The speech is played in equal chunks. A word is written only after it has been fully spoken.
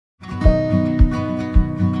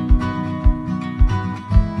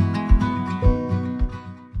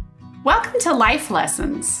to Life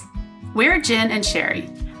Lessons. We're Jen and Sherry.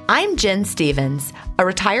 I'm Jen Stevens, a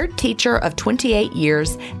retired teacher of 28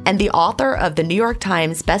 years and the author of the New York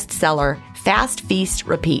Times bestseller, Fast, Feast,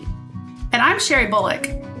 Repeat. And I'm Sherry Bullock.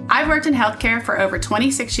 I've worked in healthcare for over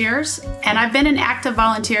 26 years, and I've been an active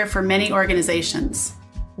volunteer for many organizations.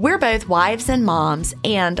 We're both wives and moms,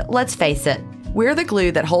 and let's face it, we're the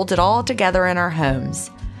glue that holds it all together in our homes.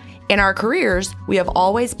 In our careers, we have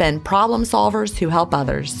always been problem solvers who help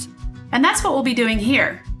others. And that's what we'll be doing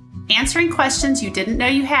here. Answering questions you didn't know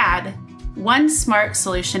you had, one smart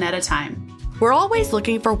solution at a time. We're always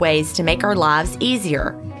looking for ways to make our lives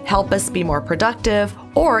easier, help us be more productive,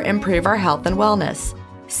 or improve our health and wellness.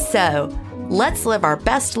 So, let's live our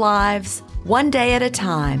best lives, one day at a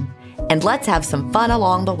time, and let's have some fun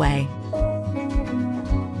along the way.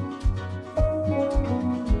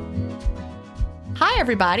 Hi,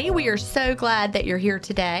 everybody. We are so glad that you're here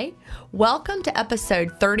today. Welcome to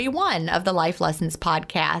episode 31 of the Life Lessons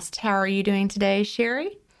podcast. How are you doing today,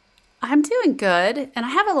 Sherry? I'm doing good, and I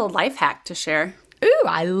have a little life hack to share. Ooh,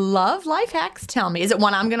 I love life hacks. Tell me, is it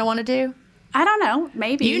one I'm going to want to do? I don't know.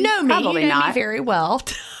 Maybe. You know me. Probably you know not. me very well.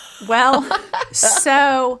 Well,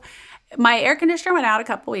 so my air conditioner went out a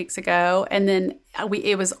couple weeks ago, and then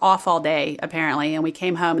it was off all day, apparently, and we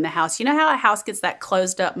came home in the house. You know how a house gets that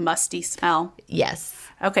closed up, musty smell? Yes.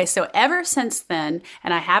 Okay, so ever since then,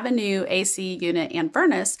 and I have a new AC unit and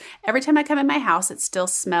furnace, every time I come in my house, it still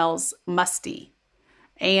smells musty.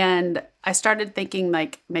 And I started thinking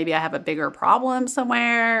like maybe I have a bigger problem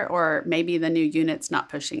somewhere, or maybe the new unit's not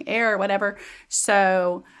pushing air or whatever.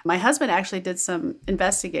 So my husband actually did some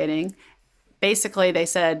investigating. Basically, they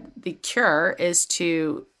said the cure is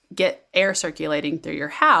to get air circulating through your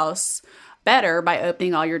house better by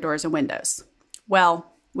opening all your doors and windows. Well,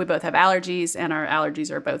 we both have allergies, and our allergies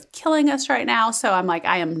are both killing us right now. So I'm like,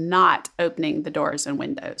 I am not opening the doors and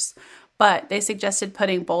windows. But they suggested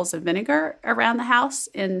putting bowls of vinegar around the house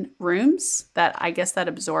in rooms that I guess that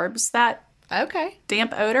absorbs that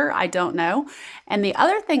damp odor. I don't know. And the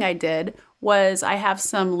other thing I did was I have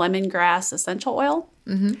some lemongrass essential oil,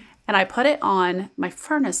 and I put it on my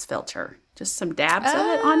furnace filter, just some dabs of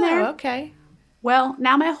it on there. Okay. Well,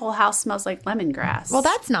 now my whole house smells like lemongrass. Well,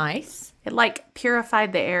 that's nice. It like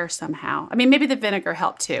purified the air somehow. I mean, maybe the vinegar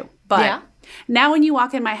helped too. But yeah. Now when you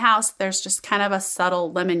walk in my house, there's just kind of a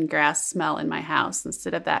subtle lemongrass smell in my house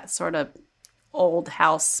instead of that sort of old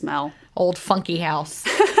house smell. Old funky house.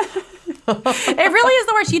 It really is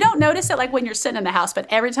the worst. You don't notice it like when you're sitting in the house, but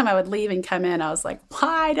every time I would leave and come in, I was like,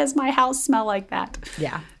 why does my house smell like that?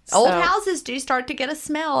 Yeah. Old houses do start to get a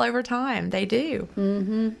smell over time. They do.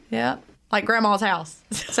 Mm-hmm. Yeah. Like Grandma's house.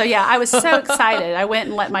 So, yeah, I was so excited. I went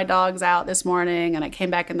and let my dogs out this morning, and I came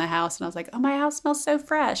back in the house, and I was like, oh, my house smells so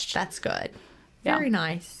fresh. That's good. Yeah. Very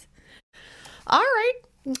nice. All right.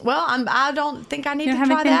 Well, I don't think I need to have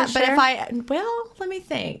try anything that. to But share? let me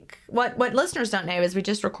think. What listeners don't know is we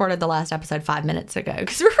just recorded the last episode 5 minutes ago.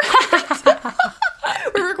 Because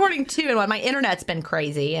we're recording 2 in 1. My internet's been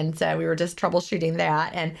crazy, and so we were just troubleshooting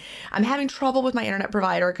that. And I'm having trouble with my internet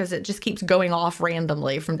provider because it just keeps going off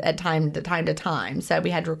randomly from time to time. So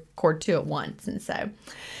we had to record 2 at once. And so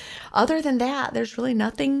other than that, there's really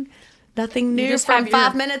nothing new from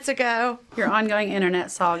 5 minutes ago. Your ongoing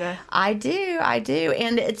internet saga. I do.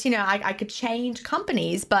 And it's, I could change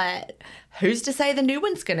companies, but who's to say the new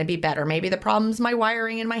one's going to be better? Maybe the problem's my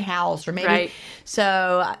wiring in my house, or maybe. Right.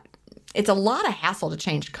 So it's a lot of hassle to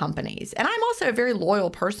change companies. And I'm also a very loyal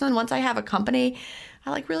person. Once I have a company,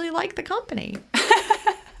 I really like the company.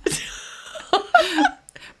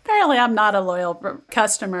 Apparently, I'm not a loyal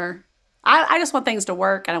customer. I just want things to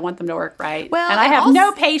work, and I want them to work right. Well, and I have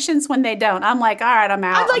no patience when they don't. I'm like, all right, I'm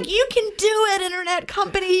out. I'm like, you can do it, internet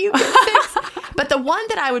company. You can fix. But the one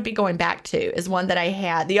that I would be going back to is one that I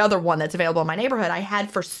had, the other one that's available in my neighborhood, I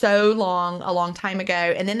had for so long, a long time ago.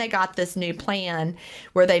 And then they got this new plan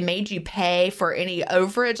where they made you pay for any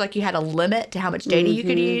overage. Like you had a limit to how much data you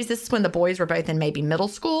could use. This is when the boys were both in maybe middle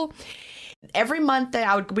school. Every month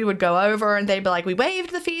we would go over and they'd be like, we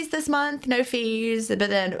waived the fees this month, no fees. But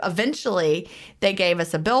then eventually they gave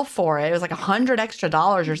us a bill for it. It was like $100 extra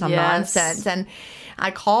or some nonsense. And I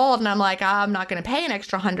called and I'm like, I'm not going to pay an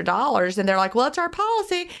extra $100. And they're like, well, it's our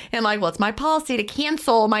policy. And I'm like, well, it's my policy to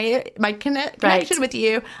cancel my connection with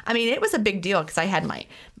you. I mean, it was a big deal because I had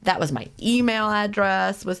that was my email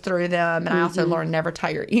address was through them. And I also learned never tie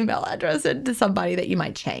your email address into somebody that you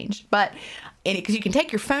might change. But because you can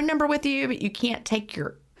take your phone number with you, but you can't take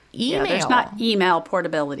your email. Yeah, there's not email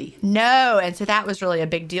portability. No, and so that was really a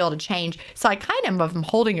big deal to change. So I kind of am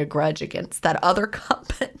holding a grudge against that other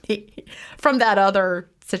company from that other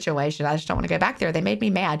situation. I just don't want to go back there. They made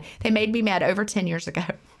me mad. They made me mad over 10 years ago.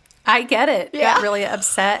 I get it. Yeah. Got really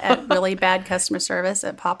upset at really bad customer service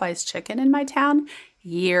at Popeye's Chicken in my town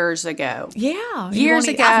years ago. Yeah. Years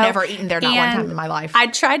ago. I've never eaten there, not one And time in my life. I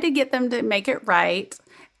tried to get them to make it right,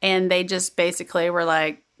 and they just basically were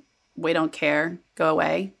like, we don't care. Go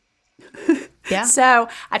away. Yeah. So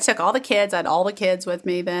I took all the kids. I had all the kids with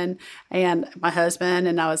me then and my husband.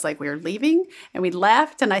 And I was like, we were leaving. And we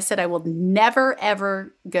left. And I said, I will never,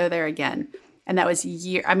 ever go there again. And that was And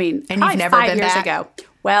you've probably never 5 been years back? ago.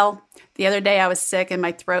 Well, the other day I was sick and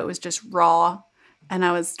my throat was just raw. And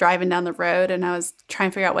I was driving down the road and I was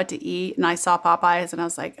trying to figure out what to eat. And I saw Popeyes and I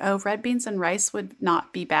was like, oh, red beans and rice would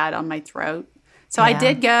not be bad on my throat. So I Yeah.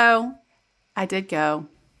 did go.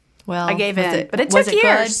 Well, I gave was in. But it took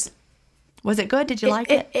years. Good? Was it good? Did you like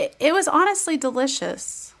it? It was honestly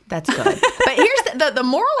delicious. That's good. But here's the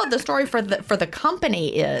moral of the story for the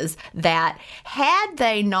company is that had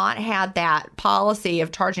they not had that policy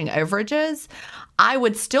of charging overages, I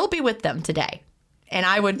would still be with them today. And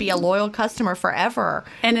I would be a loyal customer forever.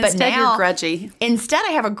 And But instead, now, you're grudgy. Instead,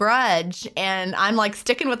 I have a grudge, and I'm like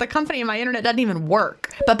sticking with the company, and my internet doesn't even work.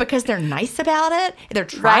 But because they're nice about it, they're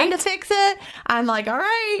trying to Right. fix it. I'm like, all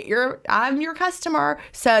right, I'm your customer.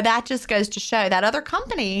 So that just goes to show that other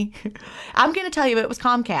company. I'm going to tell you, it was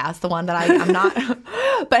Comcast, the one that I'm not.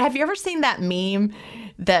 But have you ever seen that meme?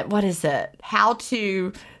 What is it? How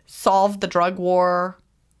to solve the drug war.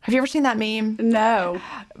 Have you ever seen that meme? No.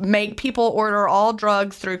 Make people order all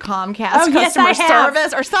drugs through Comcast Oh, yes, customer I have.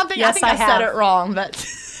 service or something. I Yes, think I I said have. it wrong, but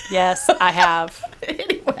Yes, I have.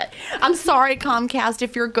 anyway, I'm sorry, Comcast,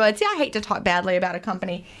 if you're good. See, I hate to talk badly about a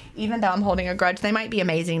company, even though I'm holding a grudge. They might be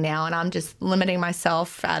amazing now, and I'm just limiting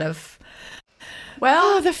myself out of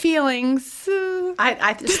Well, the feelings.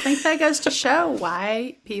 I just think that goes to show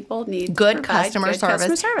why people need to Good provide customer good service.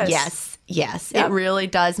 Customer service. Yes, Yep. it really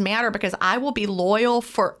does matter because I will be loyal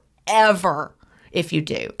forever if you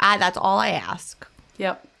do. That's all I ask.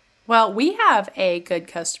 Yep. Well, we have a good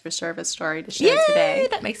customer service story to share today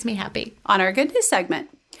That makes me happy. on our good news segment.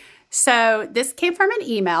 So this came from an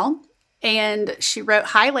email, and she wrote,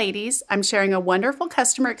 "Hi, ladies. I'm sharing a wonderful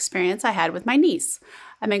customer experience I had with my niece.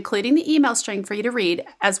 I'm including the email string for you to read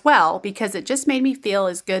as well because it just made me feel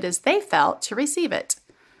as good as they felt to receive it.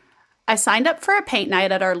 I signed up for a paint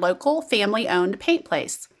night at our local family-owned paint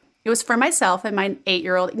place. It was for myself and my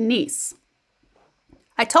 8-year-old niece.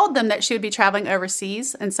 I told them that she would be traveling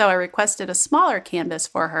overseas, and so I requested a smaller canvas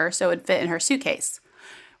for her so it would fit in her suitcase.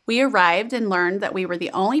 We arrived and learned that we were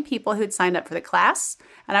the only people who'd signed up for the class,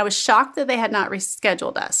 and I was shocked that they had not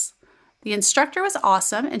rescheduled us. The instructor was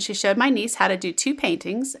awesome, and she showed my niece how to do 2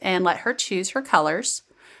 paintings and let her choose her colors.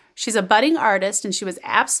 She's a budding artist, and she was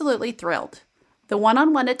absolutely thrilled. The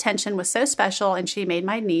one-on-one attention was so special, and she made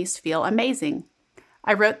my niece feel amazing.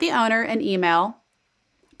 I wrote the owner an email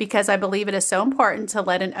because I believe it is so important to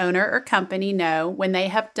let an owner or company know when they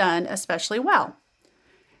have done especially well.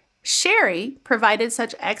 Sherry provided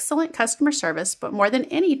such excellent customer service, but more than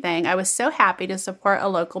anything, I was so happy to support a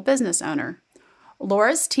local business owner.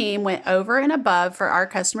 Laura's team went over and above for our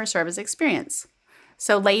customer service experience.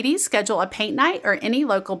 So ladies, schedule a paint night or any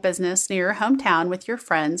local business near your hometown with your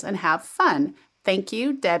friends and have fun. Thank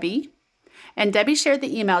you, Debbie." And Debbie shared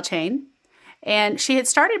the email chain. And she had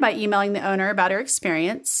started by emailing the owner about her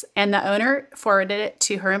experience, and the owner forwarded it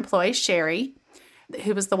to her employee, Sherry,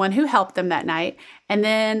 who was the one who helped them that night. And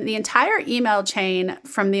then the entire email chain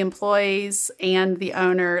from the employees and the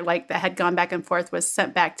owner, like that had gone back and forth, was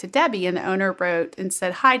sent back to Debbie. And the owner wrote and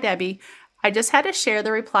said, "Hi, Debbie. I just had to share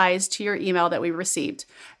the replies to your email that we received.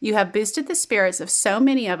 You have boosted the spirits of so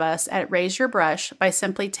many of us at Raise Your Brush by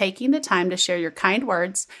simply taking the time to share your kind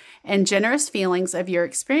words and generous feelings of your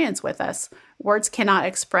experience with us. Words cannot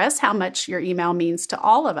express how much your email means to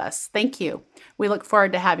all of us. Thank you. We look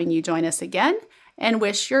forward to having you join us again and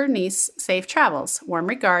wish your niece safe travels. Warm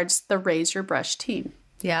regards, the Raise Your Brush team."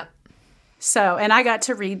 Yep. So, and I got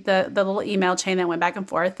to read the little email chain that went back and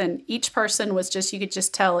forth, and each person was just, you could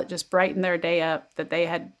just tell it just brightened their day up that they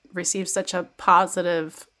had received such a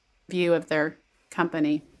positive view of their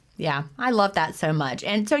company. Yeah, I love that so much.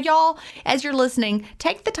 And so y'all, as you're listening,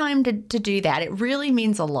 take the time to do that. It really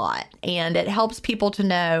means a lot. And it helps people to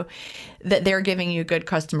know that they're giving you good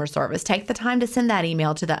customer service. Take the time to send that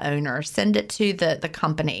email to the owner. Send it to the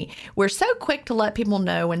company. We're so quick to let people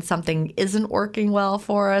know when something isn't working well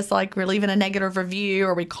for us, like we're leaving a negative review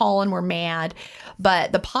or we call and we're mad.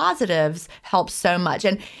 But the positives help so much.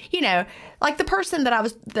 And, you know, like the person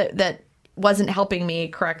that wasn't helping me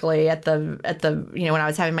correctly at the when I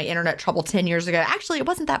was having my internet trouble 10 years ago. Actually, it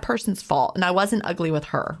wasn't that person's fault, and I wasn't ugly with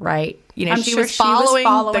her, right? You know, I'm she sure was she was following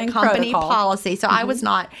following the company protocol. policy, so I was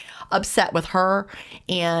not upset with her.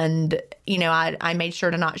 And, I made sure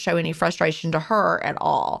to not show any frustration to her at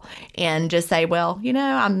all and just say, well,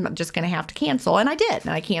 I'm just going to have to cancel. And I did.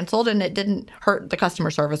 And I canceled, and it didn't hurt the customer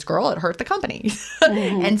service girl. It hurt the company.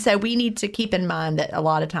 Mm-hmm. And so we need to keep in mind that a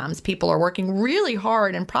lot of times people are working really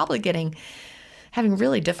hard and probably having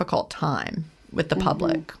really difficult time with the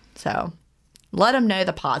public. So let them know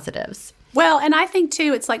the positives. Well, and I think,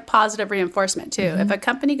 too, it's like positive reinforcement, too. Mm-hmm. If a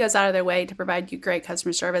company goes out of their way to provide you great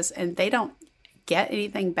customer service and they don't get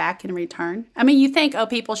anything back in return, I mean, you think,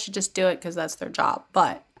 people should just do it because that's their job.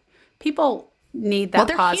 But people need that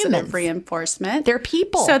positive reinforcement. They're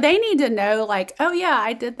people. So they need to know, like, oh, yeah,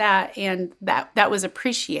 I did that, and that was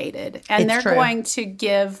appreciated. And they're going to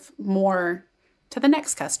give more to the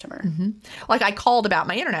next customer. Mm-hmm. Like I called about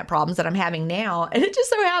my internet problems that I'm having now, and it just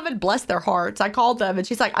so happened, bless their hearts, I called them and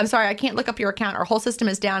she's like, I'm sorry, I can't look up your account. Our whole system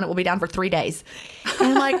is down. It will be down for 3 days. And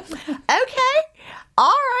I'm like, okay, all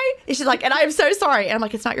right. And she's like, and I am so sorry. And I'm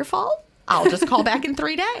like, it's not your fault. I'll just call back in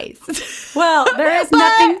 3 days. Well, there is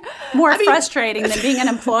nothing more frustrating than being an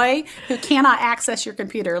employee who cannot access your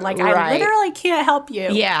computer. Like, right. I literally can't help you.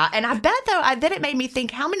 Yeah. And I bet, though, then it made me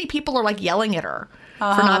think how many people are like yelling at her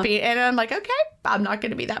for not being, and I'm like, okay, I'm not going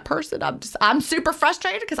to be that person. I'm super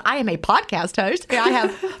frustrated because I am a podcast host. I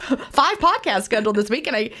have 5 podcasts scheduled this week,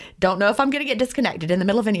 and I don't know if I'm going to get disconnected in the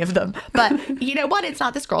middle of any of them. But you know what? It's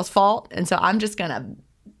not this girl's fault. And so I'm just going to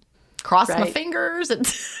cross my fingers. And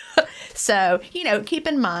so, keep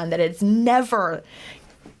in mind that it's never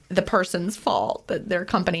the person's fault that their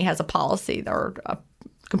company has a policy or a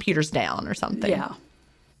computer's down or something. Yeah.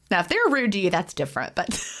 Now, if they're rude to you, that's different,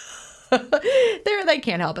 but they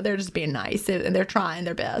can't help it. They're just being nice, and they're trying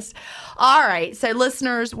their best. All right. So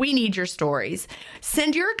listeners, we need your stories.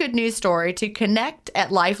 Send your good news story to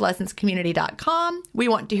connect@lifelessonscommunity.com. We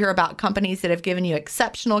want to hear about companies that have given you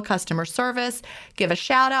exceptional customer service. Give a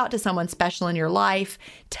shout out to someone special in your life.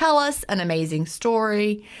 Tell us an amazing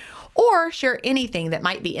story, or share anything that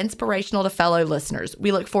might be inspirational to fellow listeners.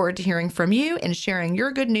 We look forward to hearing from you and sharing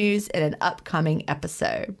your good news in an upcoming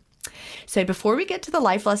episode. So before we get to the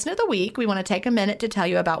life lesson of the week, we want to take a minute to tell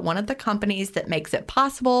you about one of the companies that makes it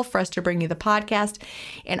possible for us to bring you the podcast.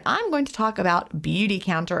 And I'm going to talk about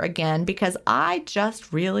Beautycounter again because I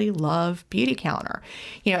just really love Beautycounter.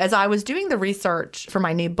 As I was doing the research for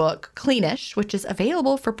my new book, Cleanish, which is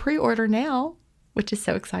available for pre-order now, which is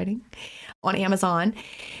so exciting, on Amazon.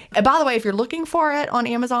 And by the way, if you're looking for it on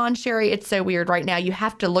Amazon, Sherry, it's so weird right now. You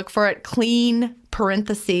have to look for it clean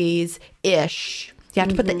parentheses-ish. You have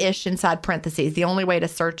to put the ish inside parentheses. The only way to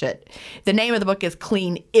search it. The name of the book is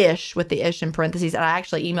Clean-ish with the ish in parentheses. And I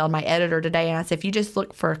actually emailed my editor today and I said, if you just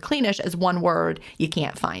look for Cleanish as one word, you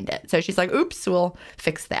can't find it. So she's like, oops, we'll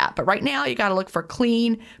fix that. But right now you got to look for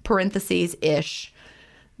clean parentheses-ish.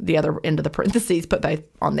 The other end of the parentheses, put both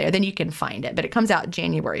on there. Then you can find it. But it comes out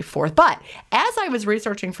January 4th. But as I was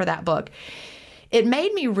researching for that book, it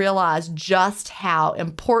made me realize just how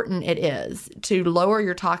important it is to lower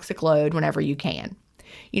your toxic load whenever you can.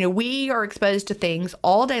 We are exposed to things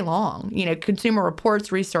all day long. Consumer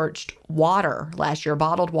Reports researched water last year,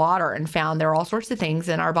 bottled water, and found there are all sorts of things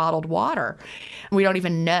in our bottled water we don't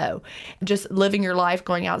even know. Just living your life,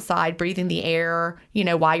 going outside, breathing the air,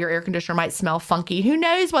 why your air conditioner might smell funky. Who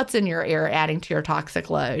knows what's in your air adding to your toxic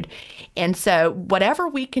load? And so whatever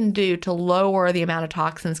we can do to lower the amount of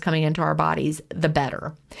toxins coming into our bodies, the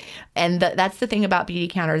better. And that's the thing about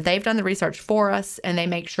Beautycounter. They've done the research for us, and they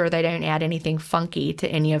make sure they don't add anything funky to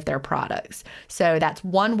any of their products. So that's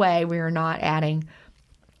one way we are not adding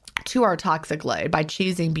to our toxic load by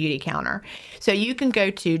choosing Beautycounter. So you can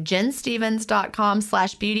go to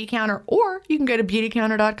jenstevens.com/beautycounter, or you can go to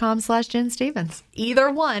beautycounter.com/jenstevens.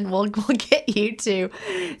 Either one will get you to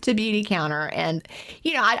Beautycounter. And,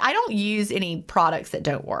 I don't use any products that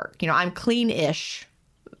don't work. I'm clean-ish.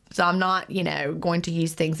 So I'm not, going to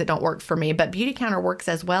use things that don't work for me. But Beautycounter works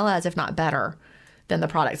as well as, if not better, than the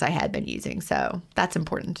products I had been using. So that's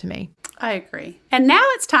important to me. I agree. And now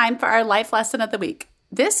it's time for our life lesson of the week.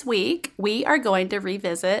 This week, we are going to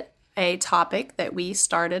revisit a topic that we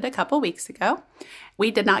started a couple weeks ago.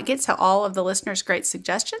 We did not get to all of the listeners' great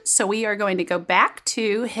suggestions, so we are going to go back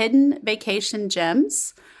to hidden vacation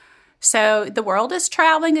gems. So the world is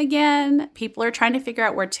traveling again. People are trying to figure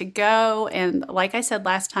out where to go. And like I said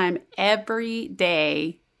last time, every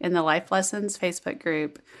day in the Life Lessons Facebook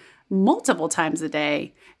group, multiple times a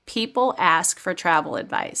day, people ask for travel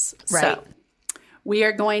advice. Right. So we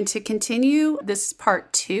are going to continue. This is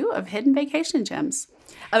part 2 of Hidden Vacation Gems.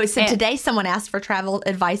 Oh, so today someone asked for travel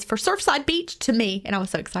advice for Surfside Beach to me, and I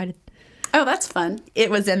was so excited. Oh, that's fun. It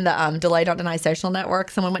was in the Delay Don't Deny social network.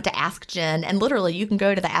 Someone went to Ask Jen, and literally you can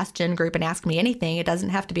go to the Ask Jen group and ask me anything. It doesn't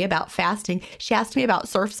have to be about fasting. She asked me about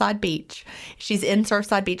Surfside Beach. She's in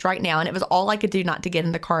Surfside Beach right now, and it was all I could do not to get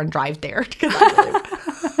in the car and drive there.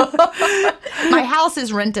 My house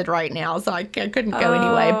is rented right now, so I couldn't go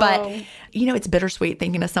anyway. But, it's bittersweet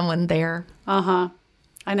thinking of someone there. Uh-huh.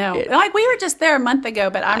 I know. Like, we were just there a month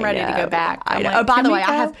ago, but I'm ready to go back. I know. Like, by the way,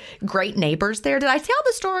 I have great neighbors there. Did I tell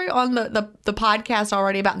the story on the podcast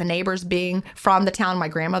already about the neighbors being from the town my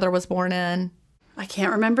grandmother was born in? I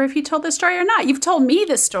can't remember if you told this story or not. You've told me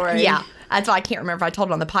this story. Yeah. That's why I can't remember if I told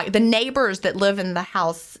it on the podcast. The neighbors that live in the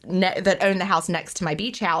house, that own the house next to my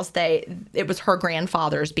beach house, it was her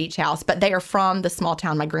grandfather's beach house, but they are from the small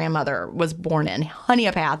town my grandmother was born in,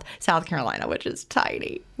 Honeypath, South Carolina, which is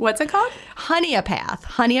tiny. What's it called?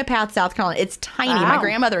 Honeypath, South Carolina. It's tiny. Wow. My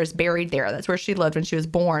grandmother is buried there. That's where she lived when she was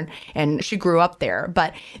born, and she grew up there.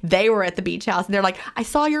 But they were at the beach house, and they're like, I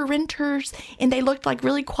saw your renters, and they looked like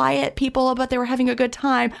really quiet people, but they were having a good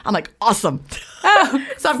time. I'm like, awesome. Oh,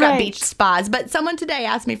 so I've got beach spots. But someone today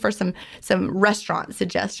asked me for some restaurant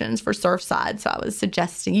suggestions for Surfside, so I was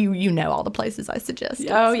suggesting, you know all the places I suggested.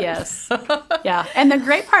 Oh, so. yes. Yeah. And the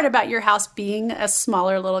great part about your house being a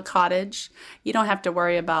smaller little cottage, you don't have to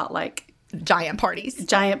worry about like giant parties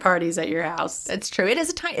at your house. It's true. It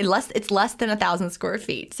is it's less than 1,000 square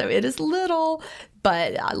feet, so it is little,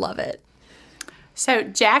 but I love it. So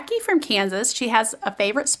Jackie from Kansas, she has a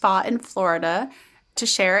favorite spot in Florida to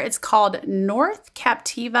share. It's called North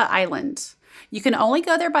Captiva Island. You can only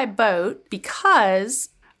go there by boat because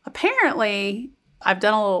apparently, I've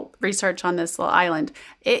done a little research on this little island.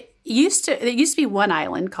 It used to be one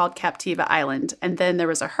island called Captiva Island, and then there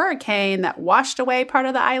was a hurricane that washed away part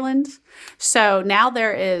of the island. So now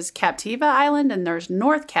there is Captiva Island and there's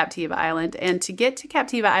North Captiva Island, and to get to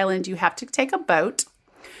Captiva Island, you have to take a boat.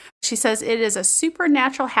 She says it is a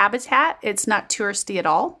supernatural habitat. It's not touristy at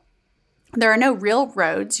all. There are no real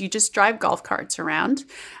roads. You just drive golf carts around.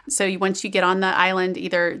 So once you get on the island,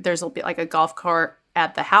 either there'll be like a golf cart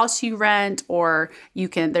at the house you rent, or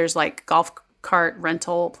there's like golf cart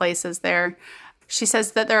rental places there. She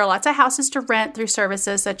says that there are lots of houses to rent through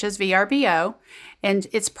services such as VRBO, and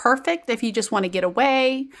it's perfect if you just want to get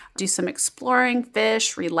away, do some exploring,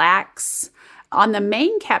 fish, relax. On the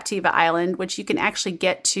main Captiva Island, which you can actually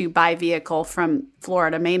get to by vehicle from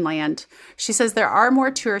Florida mainland, she says there are more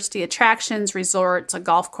touristy attractions, resorts, a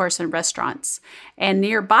golf course, and restaurants. And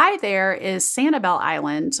nearby there is Sanibel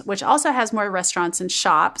Island, which also has more restaurants and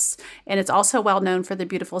shops. And it's also well known for the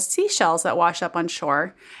beautiful seashells that wash up on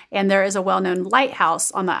shore. And there is a well-known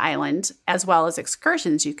lighthouse on the island, as well as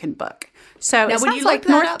excursions you can book. So now, it sounds like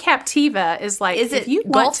North Captiva is like, if you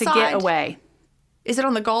want to get away. Is it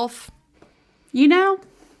on the Gulf?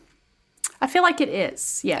 I feel like it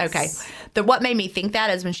is, yes. Okay. What made me think that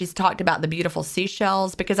is when she's talked about the beautiful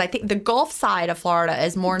seashells, because I think the Gulf side of Florida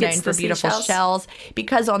is more known for beautiful shells,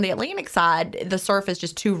 because on the Atlantic side, the surf is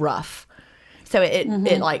just too rough. So it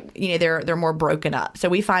like, they're more broken up. So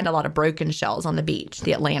we find a lot of broken shells on the beach,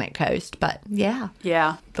 the Atlantic coast. But yeah.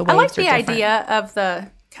 Yeah. The waves I like the different. idea of the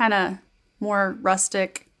kind of more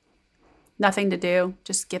rustic, nothing to do,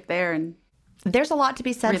 just get there and there's a lot to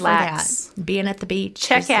be said relax. For that. Being at the beach.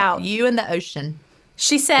 Check out. You and the ocean.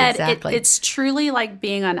 She said it's truly like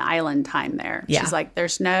being on island time there. Yeah. She's like,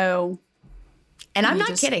 there's no... And I'm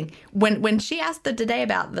not kidding. When she asked today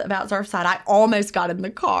about Surfside, I almost got in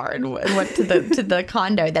the car and went to the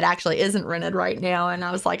condo that actually isn't rented right now. And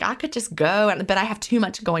I was like, I could just go, but I have too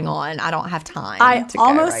much going on. I don't have time to go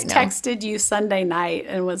right now. Texted you Sunday night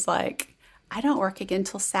and was like, I don't work again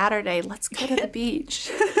till Saturday. Let's go to the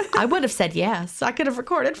beach. I would have said yes. I could have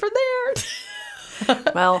recorded from there.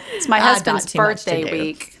 Well, it's my husband's birthday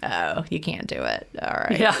week. Oh, you can't do it. All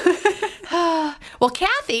right. Yeah. Well,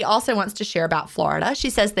 Kathy also wants to share about Florida. She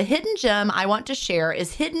says, the hidden gem I want to share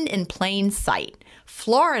is hidden in plain sight.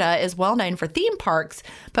 Florida is well known for theme parks,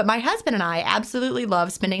 but my husband and I absolutely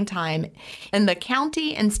love spending time in the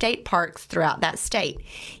county and state parks throughout that state.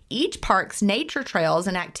 Each park's nature trails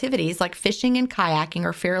and activities like fishing and kayaking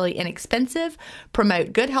are fairly inexpensive,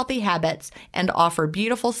 promote good healthy habits, and offer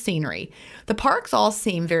beautiful scenery. The parks all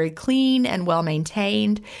seem very clean and well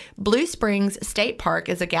maintained. Blue Springs State Park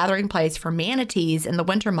is a gathering place for manatees in the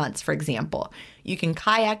winter months, for example. You can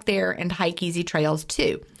kayak there and hike easy trails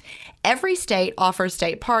too. Every state offers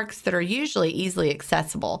state parks that are usually easily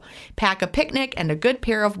accessible. Pack a picnic and a good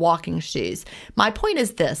pair of walking shoes. My point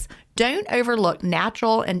is this: don't overlook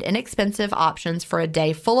natural and inexpensive options for a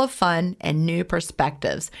day full of fun and new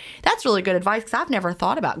perspectives. That's really good advice because I've never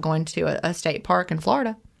thought about going to a state park in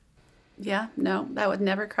Florida. Yeah, no, that would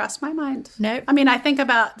never cross my mind. Nope. I mean, I think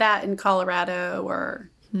about that in Colorado or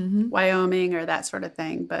Wyoming or that sort of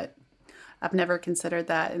thing, but I've never considered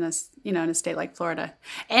that in in a state like Florida.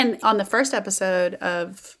 And on the first episode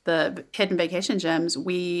of the Hidden Vacation Gems,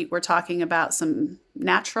 we were talking about some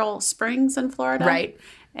natural springs in Florida. Right.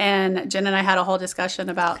 And Jen and I had a whole discussion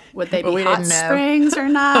about would they But be we hot didn't know. springs or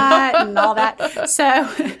not and all that. So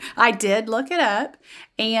I did look it up.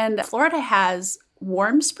 And Florida has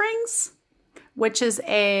warm springs, which is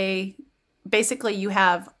basically you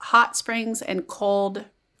have hot springs and cold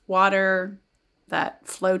water that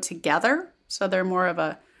flow together. So they're more of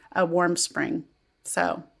a warm spring.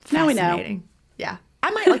 So now we know. Fascinating. Yeah. I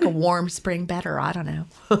might like a warm spring better. I don't know.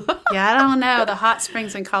 Yeah, I don't know. The hot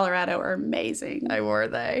springs in Colorado are amazing. Were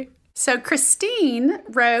they? So Christine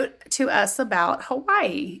wrote to us about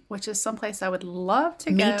Hawaii, which is someplace I would love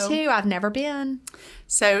to Me go. too. I've never been.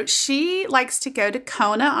 So she likes to go to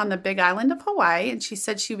Kona on the Big Island of Hawaii, and she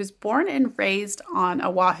said she was born and raised on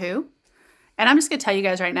Oahu. And I'm just going to tell you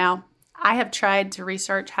guys right now, I have tried to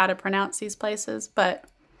research how to pronounce these places, but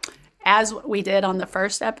as we did on the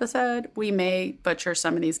first episode, we may butcher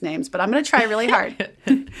some of these names, but I'm going to try really hard.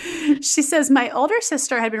 She says, my older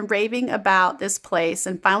sister had been raving about this place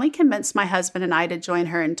and finally convinced my husband and I to join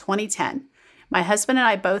her in 2010. My husband and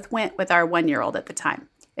I both went with our 1-year-old at the time.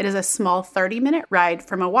 It is a small 30-minute ride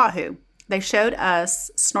from Oahu. They showed us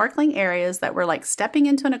snorkeling areas that were like stepping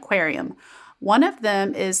into an aquarium. One of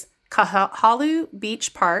them is Kahalu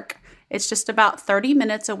Beach Park. It's just about 30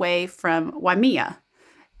 minutes away from Waimea.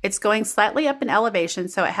 It's going slightly up in elevation,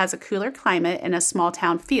 so it has a cooler climate and a small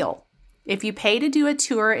town feel. If you pay to do a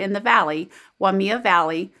tour in the valley, Waimea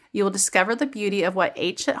Valley, you will discover the beauty of what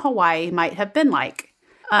ancient Hawaii might have been like.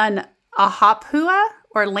 An ahapua,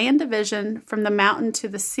 or land division from the mountain to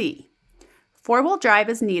the sea. 4-wheel drive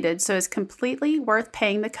is needed, so it's completely worth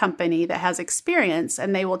paying the company that has experience,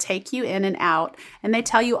 and they will take you in and out, and they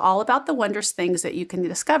tell you all about the wondrous things that you can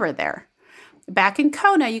discover there. Back in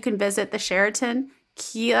Kona, you can visit the Sheraton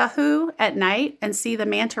Keauhou at night and see the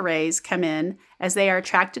manta rays come in as they are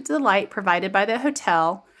attracted to the light provided by the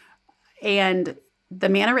hotel, and the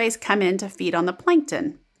manta rays come in to feed on the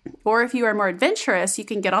plankton. Or if you are more adventurous, you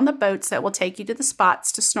can get on the boats that will take you to the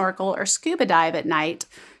spots to snorkel or scuba dive at night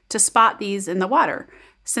to spot these in the water.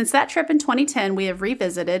 Since that trip in 2010, we have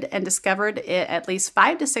revisited and discovered it at least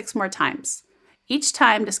 5 to 6 more times, each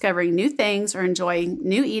time discovering new things or enjoying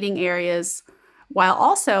new eating areas, while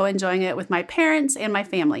also enjoying it with my parents and my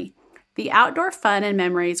family. The outdoor fun and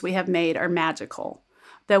memories we have made are magical.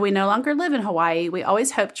 Though we no longer live in Hawaii, we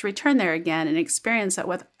always hope to return there again and experience it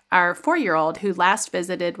with our 4-year-old who last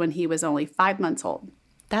visited when he was only 5 months old.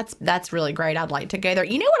 That's really great. I'd like to go there.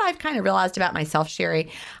 You know what I've kind of realized about myself, Sherry?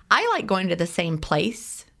 I like going to the same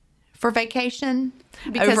place for vacation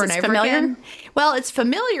Because over it's and over familiar? again. Well, it's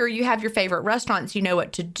familiar. You have your favorite restaurants. You know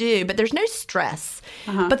what to do, but there's no stress.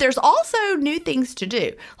 But there's also new things to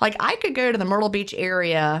do. Like I could go to the Myrtle Beach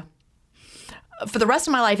area for the rest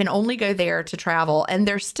of my life and only go there to travel, and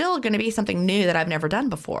there's still going to be something new that I've never done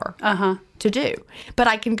before to do. But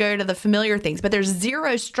I can go to the familiar things, but there's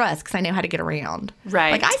zero stress because I know how to get around.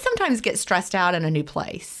 Right. Like I sometimes get stressed out in a new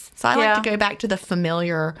place. So I like to go back to the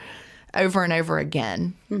familiar over and over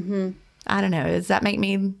again. Mm-hmm. I don't know. Does that make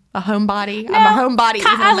me a homebody? No, I'm a homebody even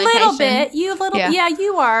on vacation. A little bit. Yeah,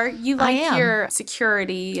 you are. You like am. your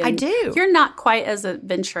security. And I do. You're not quite as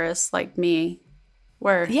adventurous like me.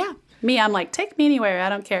 Me, I'm like, take me anywhere. I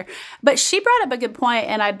don't care. But she brought up a good point,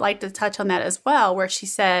 and I'd like to touch on that as well, where she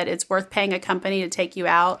said it's worth paying a company to take you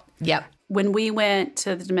out. Yep. When we went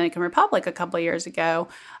to the Dominican Republic a couple of years ago,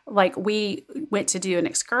 like we went to do an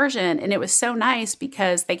excursion, and it was so nice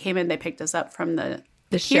because they came in, they picked us up from the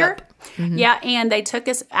ship. Mm-hmm. Yeah, and they took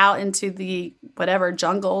us out into the whatever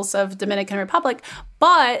jungles of Dominican Republic,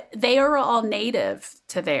 but they were all native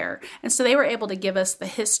to there. And so they were able to give us the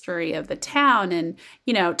history of the town and,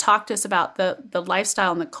 talk to us about the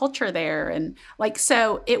lifestyle and the culture there. And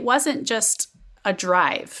so it wasn't just a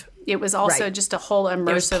drive. It was also just a whole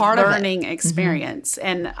immersive learning experience.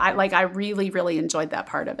 Mm-hmm. And I really, really enjoyed that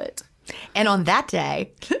part of it. And on that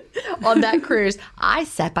day, on that cruise, I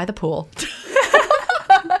sat by the pool.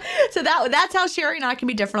 So that's how Sherry and I can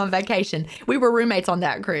be different on vacation. We were roommates on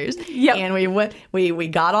that cruise. Yep. And we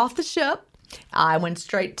got off the ship. I went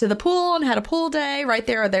straight to the pool and had a pool day right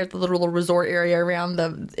there. There's the little resort area around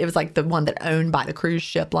it was like the one that owned by the cruise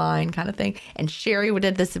ship line kind of thing. And Sherry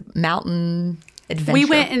did this mountain adventure. We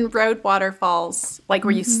went and rode waterfalls, like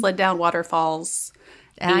where you slid down waterfalls.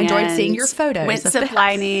 And I enjoyed seeing your photos. Went zip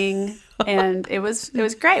lining, and it was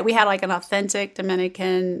great. We had like an authentic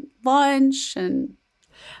Dominican lunch, and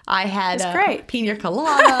I had great pina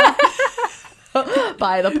colada.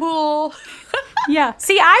 by the pool. Yeah.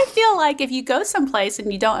 See, I feel like if you go someplace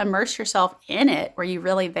and you don't immerse yourself in it, were you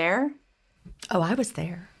really there? Oh, I was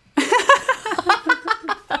there.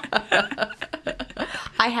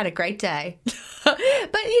 I had a great day. But,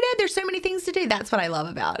 there's so many things to do. That's what I love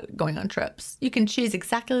about going on trips. You can choose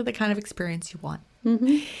exactly the kind of experience you want.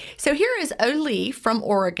 Mm-hmm. So here is Oli from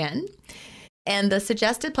Oregon, and the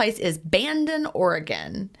suggested place is Bandon,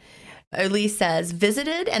 Oregon. Oli says,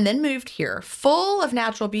 visited and then moved here. Full of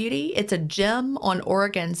natural beauty. It's a gem on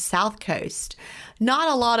Oregon's south coast. Not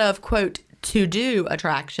a lot of, quote, to-do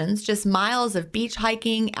attractions, just miles of beach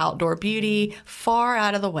hiking, outdoor beauty, far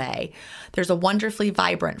out of the way. There's a wonderfully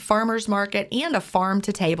vibrant farmer's market and a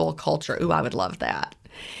farm-to-table culture. Ooh, I would love that.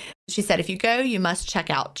 She said, if you go, you must check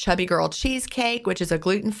out Chubby Girl Cheesecake, which is a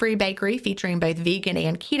gluten-free bakery featuring both vegan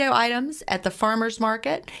and keto items at the farmer's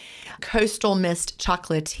market. Coastal Mist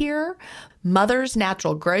Chocolatier. Mother's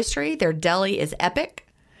Natural Grocery. Their deli is epic.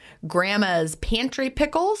 Grandma's Pantry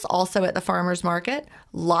Pickles, also at the farmer's market.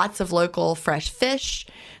 Lots of local fresh fish.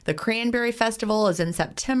 The Cranberry Festival is in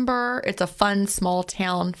September. It's a fun small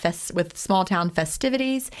town with small town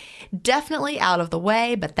festivities. Definitely out of the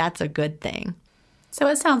way, but that's a good thing. So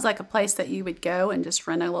it sounds like a place that you would go and just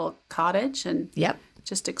rent a little cottage and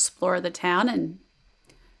just explore the town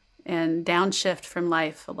and downshift from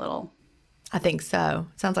life a little. I think so.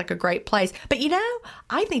 Sounds like a great place. But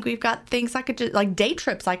I think we've got things I could just, like day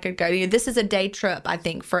trips I could go to. This is a day trip, I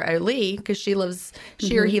think, for Oli because she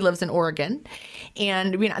or he lives in Oregon.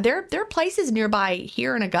 And there are places nearby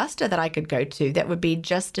here in Augusta that I could go to that would be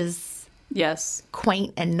just as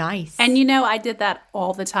quaint and nice. And I did that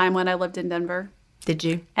all the time when I lived in Denver. Did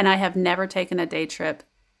you? And I have never taken a day trip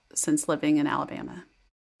since living in Alabama.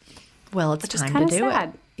 Well, it's time to do it.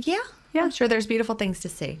 Yeah. I'm sure there's beautiful things to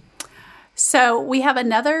see. So we have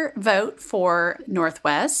another vote for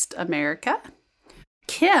Northwest America.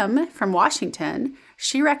 Kim from Washington,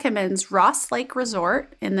 she recommends Ross Lake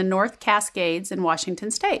Resort in the North Cascades in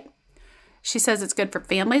Washington State. She says it's good for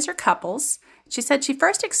families or couples. She said she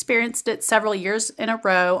first experienced it several years in a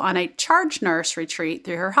row on a charge nurse retreat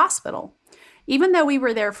through her hospital. Even though we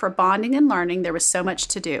were there for bonding and learning, there was so much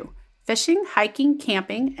to do. Fishing, hiking,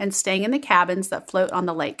 camping, and staying in the cabins that float on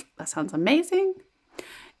the lake. That sounds amazing.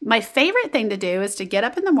 My favorite thing to do is to get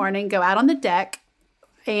up in the morning, go out on the deck,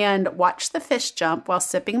 and watch the fish jump while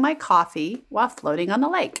sipping my coffee while floating on the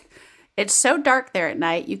lake. It's so dark there at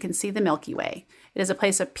night, you can see the Milky Way. It is a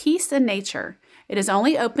place of peace and nature. It is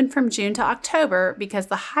only open from June to October because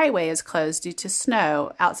the highway is closed due to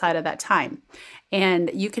snow outside of that time. And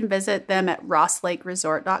you can visit them at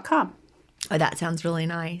rosslakeresort.com. Oh, that sounds really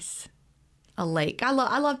nice. A lake. I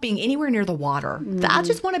love being anywhere near the water. I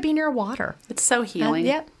just want to be near water. It's so healing.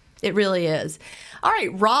 Yep, it really is. All right,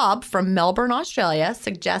 Rob from Melbourne, Australia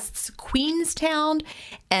suggests Queenstown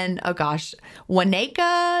and,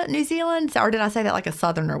 Wanaka, New Zealand. Or did I say that like a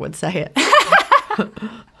southerner would say it?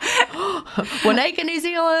 Wanaka, New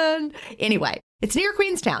Zealand. Anyway, it's near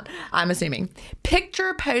Queenstown, I'm assuming.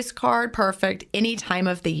 Picture postcard perfect any time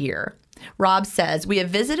of the year. Rob says, we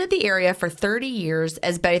have visited the area for 30 years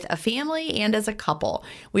as both a family and as a couple.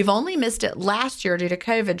 We've only missed it last year due to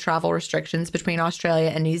COVID travel restrictions between Australia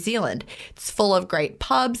and New Zealand. It's full of great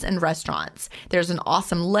pubs and restaurants. There's an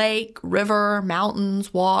awesome lake, river,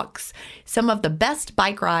 mountains, walks, some of the best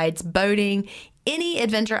bike rides, boating, any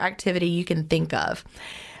adventure activity you can think of.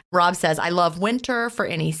 Rob says, I love winter for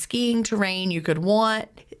any skiing terrain you could want.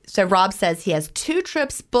 So Rob says he has 2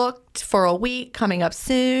 trips booked for a week coming up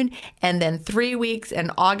soon, and then 3 weeks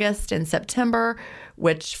in August and September,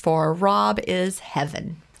 which for Rob is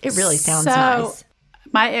heaven. It really sounds nice.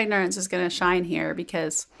 My ignorance is going to shine here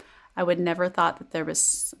because I would never thought that there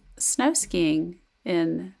was snow skiing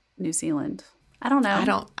in New Zealand. I don't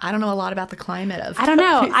know. I don't know a lot about the climate of. I don't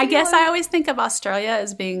know. I guess I always think of Australia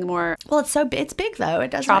as being more. Well, it's big though.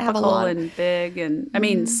 It doesn't tropical have a lot and big,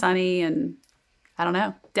 and sunny and I don't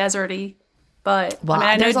know, deserty. But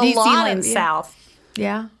I know New Zealand's south.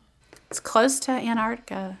 Yeah, it's close to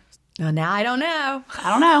Antarctica. Oh, now I don't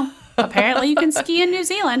know. Apparently, you can ski in New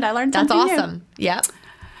Zealand. I learned something new. That's awesome. Yep.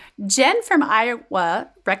 Jen from Iowa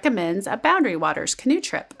recommends a Boundary Waters canoe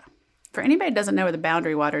trip. For anybody who doesn't know where the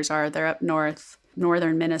Boundary Waters are, they're up north,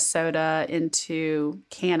 northern Minnesota into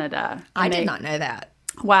Canada. I did not know that.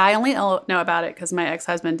 Well, I only know about it because my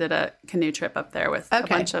ex-husband did a canoe trip up there with a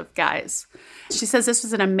bunch of guys. She says, this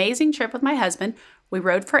was an amazing trip with my husband. We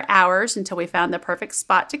rode for hours until we found the perfect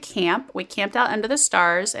spot to camp. We camped out under the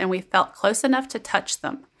stars, and we felt close enough to touch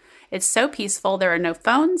them. It's so peaceful. There are no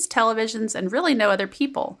phones, televisions, and really no other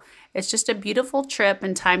people. It's just a beautiful trip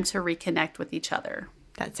and time to reconnect with each other.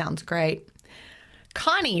 That sounds great.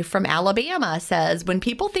 Connie from Alabama says, when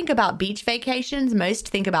people think about beach vacations, most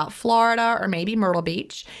think about Florida or maybe Myrtle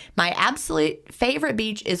Beach. My absolute favorite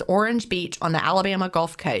beach is Orange Beach on the Alabama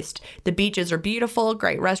Gulf Coast. The beaches are beautiful,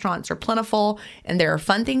 great restaurants are plentiful, and there are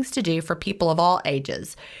fun things to do for people of all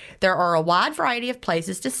ages. There are a wide variety of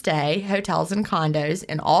places to stay, hotels and condos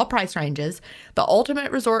in all price ranges. The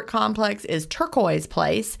ultimate resort complex is Turquoise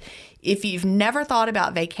Place. If you've never thought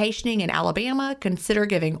about vacationing in Alabama, consider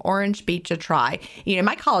giving Orange Beach a try. You know,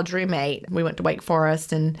 my college roommate, we went to Wake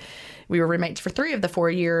Forest and we were roommates for 3 of the 4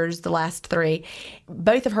 years, the last 3.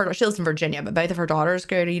 Both of her, she lives in Virginia, but both of her daughters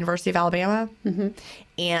go to University of Alabama,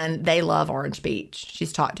 and they love Orange Beach.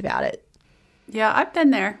 She's talked about it. Yeah, I've been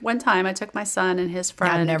there. One time I took my son and his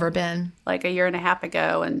friend. I've never been. Like a year and a half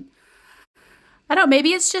ago, and I don't know, maybe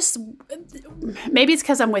it's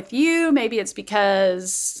because I'm with you. Maybe it's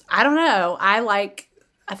because, I don't know. I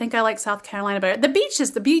think I like South Carolina better. The beach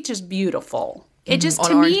is beautiful. It just,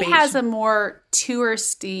 to me, has a more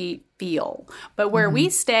touristy feel. But where we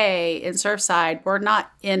stay in Surfside, we're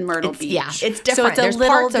not in Myrtle Beach. Yeah, it's different. So it's There's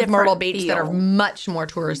parts of Myrtle Beach that are much more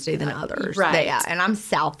touristy than others. Right. And I'm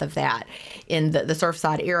south of that in the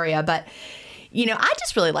Surfside area. But you know, I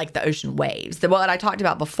just really like the ocean waves. What I talked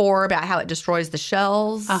about before about how it destroys the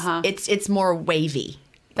shells. It's more wavy.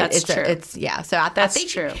 That's true. So I think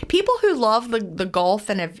true. People who love the Gulf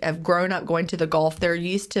and have grown up going to the Gulf, they're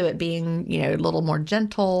used to it being, you know, a little more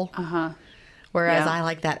gentle. Whereas I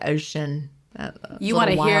like that ocean. You want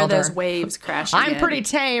to hear those waves crashing. I'm pretty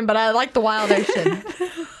tame, but I like the wild ocean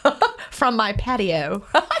from my patio.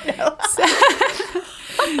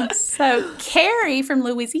 So Carrie from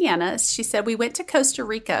Louisiana, she said, we went to Costa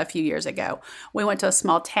Rica a few years ago. We went to a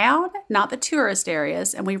small town, not the tourist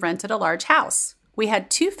areas, and we rented a large house. We had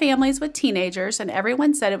 2 families with teenagers, and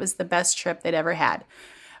everyone said it was the best trip they'd ever had.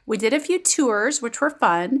 We did a few tours, which were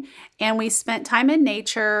fun, and we spent time in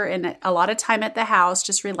nature and a lot of time at the house,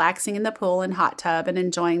 just relaxing in the pool and hot tub and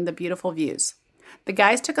enjoying the beautiful views. The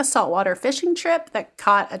guys took a saltwater fishing trip that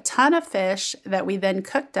caught a ton of fish that we then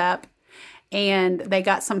cooked up, and they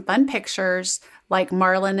got some fun pictures like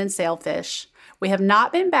marlin and sailfish. We have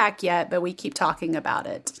not been back yet, but we keep talking about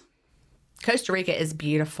it. Costa Rica is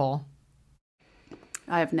beautiful.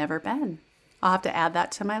 I have never been. I'll have to add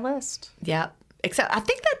that to my list. Yep. Except I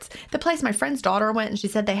think that's the place my friend's daughter went, and she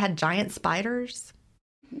said they had giant spiders.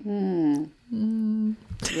 Yeah.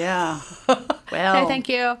 Well. No, thank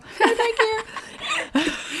you. No, thank you.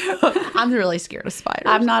 I'm really scared of spiders.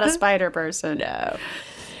 I'm not a spider person. No.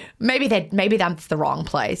 Maybe that's the wrong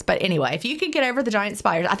place. But anyway, if you could get over the giant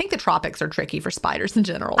spiders, I think the tropics are tricky for spiders in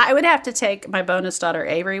general. I would have to take my bonus daughter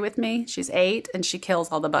Avery with me. She's 8 and she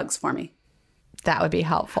kills all the bugs for me. That would be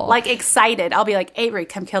helpful. Like excited. I'll be like, Avery,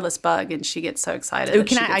 come kill this bug. And she gets so excited. Ooh,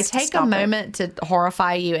 can I take a moment to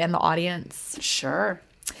horrify you and the audience? Sure.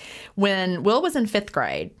 When Will was in 5th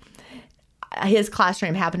grade, his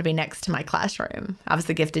classroom happened to be next to my classroom. I was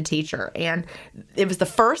the gifted teacher. And it was the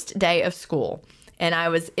first day of school. And I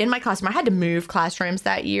was in my classroom. I had to move classrooms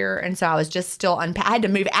that year. And so I was just still I had to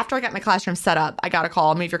move. After I got my classroom set up, I got a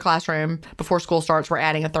call, move your classroom before school starts. We're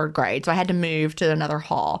adding a 3rd grade. So I had to move to another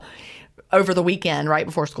hall over the weekend right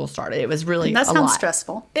before school started. It was really that a sounds lot.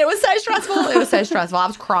 Stressful. It was so stressful. I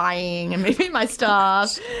was crying and moving my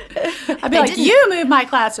stuff. I'd be like, you moved my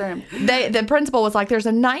classroom. The principal was like, there's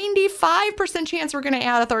a 95% chance we're going to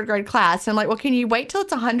add a 3rd grade class. And I'm like, well, can you wait till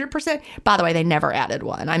it's 100%? By the way, they never added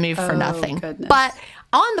one. I moved for nothing. Goodness. But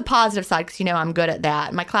on the positive side, because you know I'm good at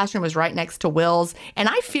that, my classroom was right next to Will's. And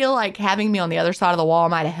I feel like having me on the other side of the wall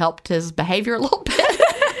might have helped his behavior a little bit.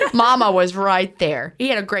 Mama was right there. He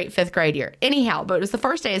had a great 5th grade year. Anyhow, but it was the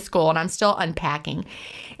first day of school, and I'm still unpacking.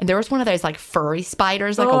 And there was one of those, like, furry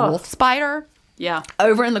spiders, like a wolf spider. Yeah.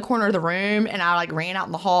 Over in the corner of the room, and I, like, ran out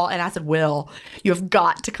in the hall, and I said, Will, you have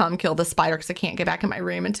got to come kill the spider because I can't get back in my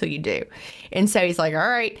room until you do. And so he's like, all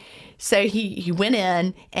right. So he went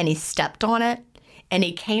in, and he stepped on it, and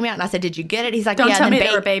he came out, and I said, did you get it? He's like, Don't yeah. tell me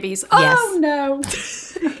they were babies. Oh, no.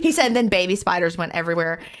 He said, then baby spiders went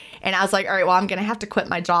everywhere. And I was like, all right, well, I'm going to have to quit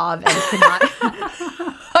my job and cannot.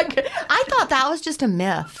 I thought that was just a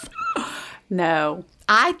myth. No.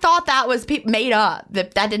 I thought that was made up.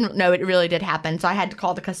 That didn't. No, it really did happen. So I had to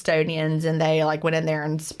call the custodians, and they like went in there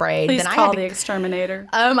and sprayed. Please then call the exterminator.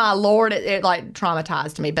 Oh my Lord! It like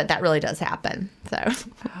traumatized me, but that really does happen. So.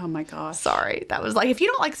 Oh my gosh. Sorry, that was like if you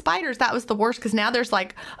don't like spiders, that was the worst because now there's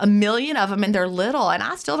like a million of them and they're little, and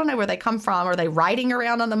I still don't know where they come from. Are they riding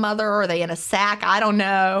around on the mother? Or are they in a sack? I don't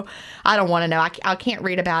know. I don't want to know. I can't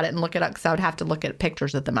read about it and look it up because I would have to look at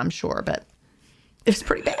pictures of them. I'm sure, but it was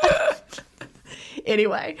pretty bad.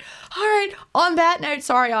 Anyway, all right. On that note,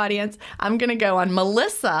 sorry, audience, I'm going to go on.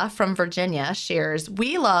 Melissa from Virginia shares,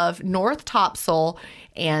 we love North Topsail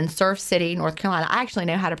and Surf City, North Carolina. I actually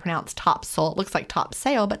know how to pronounce Topsail. It looks like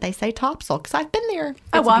Topsail, but they say Topsail because I've been there.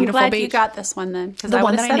 Oh, well, I'm glad you got this one then. The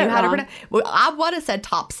one that I knew how to pronounce. Well, I would have said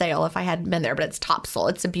Topsail if I hadn't been there, but it's Topsail.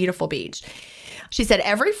 It's a beautiful beach. She said,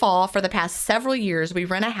 every fall for the past several years, we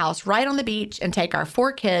rent a house right on the beach and take our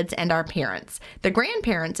 4 kids and our parents. The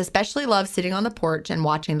grandparents especially love sitting on the porch and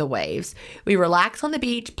watching the waves. We relax on the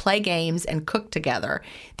beach, play games, and cook together.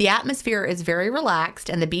 The atmosphere is very relaxed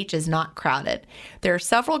and the beach is not crowded. There are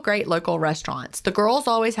several great local restaurants. The girls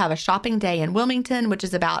always have a shopping day in Wilmington, which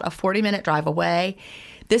is about a 40-minute drive away.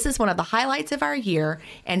 This is one of the highlights of our year,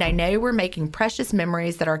 and I know we're making precious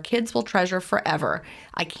memories that our kids will treasure forever.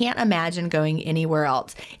 I can't imagine going anywhere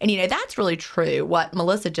else. And, that's really true, what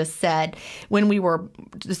Melissa just said. When we were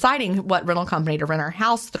deciding what rental company to rent our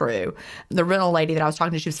house through, the rental lady that I was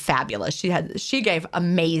talking to, she was fabulous. She gave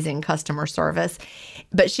amazing customer service.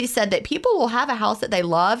 But she said that people will have a house that they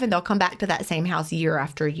love, and they'll come back to that same house year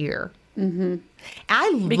after year. Mm-hmm. I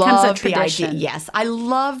love the idea. Yes, I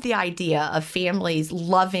love the idea of families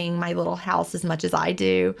loving my little house as much as I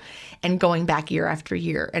do and going back year after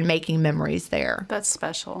year and making memories there. That's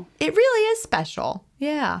special. It really is special.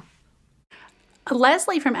 Yeah.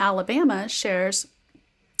 Leslie from Alabama shares,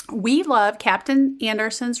 we love Captain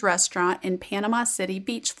Anderson's restaurant in Panama City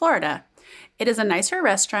Beach, Florida. It is a nicer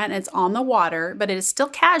restaurant and it's on the water, but it is still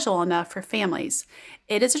casual enough for families.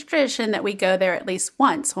 It is a tradition that we go there at least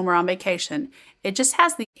once when we're on vacation. It just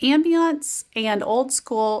has the ambience and old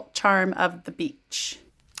school charm of the beach.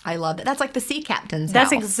 I love it. That's like the Sea Captain's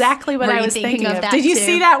That's house. exactly what I was thinking of. That Did you too?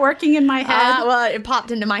 see that working in my head? Well, it popped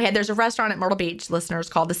into my head. There's a restaurant at Myrtle Beach, listeners,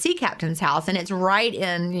 called the Sea Captain's House, and it's right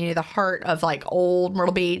in the heart of like old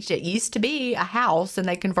Myrtle Beach. It used to be a house, and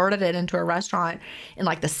they converted it into a restaurant in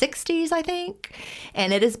like the 60s, I think.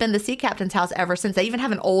 And it has been the Sea Captain's House ever since. They even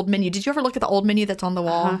have an old menu. Did you ever look at the old menu that's on the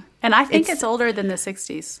wall? Uh-huh. And I think it's older than the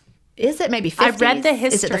 60s. Is it maybe 50s? I read the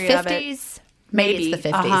history Is it the 50s? of it. Maybe it's the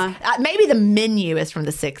 50s. Maybe the menu is from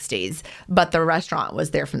the 60s, but the restaurant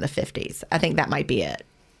was there from the 50s. I think that might be it.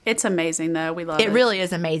 It's amazing, though. We love it. It really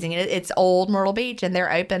is amazing. It's old Myrtle Beach, and they're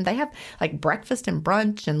open. They have like breakfast and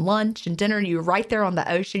brunch and lunch and dinner, and you're right there on the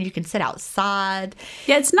ocean. You can sit outside.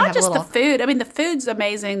 Yeah, it's not just the food. I mean, the food's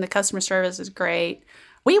amazing. The customer service is great.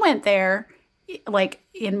 We went there like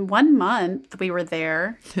in 1 month we were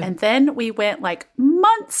there, and then we went like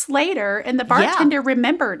months later, and the bartender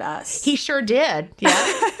remembered us. He sure did.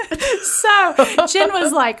 Yeah. So Jen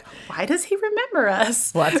was like, why does he remember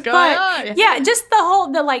us? What's going on? Yeah, just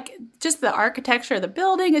the architecture of the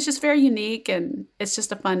building is just very unique, and it's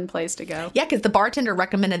just a fun place to go. Yeah, because the bartender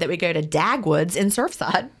recommended that we go to Dagwoods in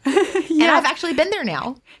Surfside. And I've actually been there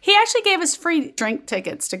now. He actually gave us free drink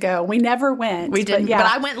tickets to go. We never went. We didn't, but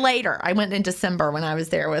I went later. I went in December when I was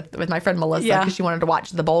there with my friend Melissa because she wanted to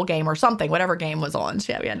watch the bowl game or something, whatever game was on.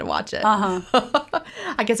 We had to watch it.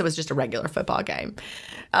 I guess it was just a regular football game.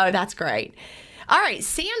 Oh, that's great. All right,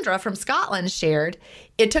 Sandra from Scotland shared,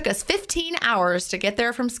 it took us 15 hours to get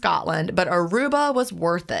there from Scotland, but Aruba was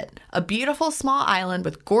worth it. A beautiful small island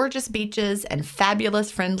with gorgeous beaches and fabulous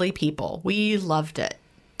friendly people. We loved it.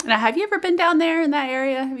 Now, have you ever been down there in that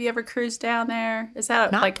area? Have you ever cruised down there? Is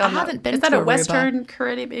that I haven't been to Aruba. Is that a Western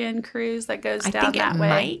Caribbean cruise that goes down that way?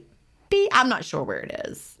 Might be. I'm not sure where it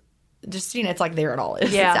is. Just, it's like there it all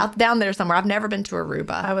is. Yeah. It's out down there somewhere. I've never been to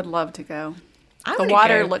Aruba. I would love to go. The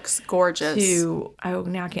water looks gorgeous.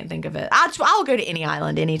 Now I can't think of it. I'll go to any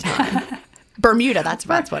island anytime. Bermuda, that's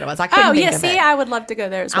what it was. I couldn't think of it. I would love to go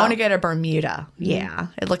there as well. I want to go to Bermuda. Yeah.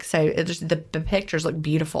 It looks the pictures look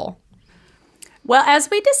beautiful. Well, as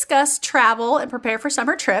we discuss travel and prepare for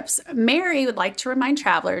summer trips, Mary would like to remind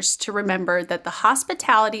travelers to remember that the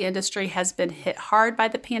hospitality industry has been hit hard by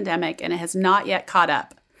the pandemic and it has not yet caught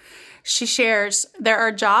up. She shares, there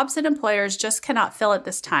are jobs that employers just cannot fill at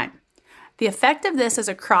this time. The effect of this is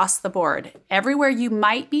across the board. Everywhere you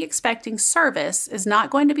might be expecting service is not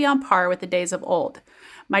going to be on par with the days of old.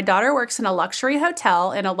 My daughter works in a luxury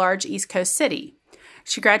hotel in a large East Coast city.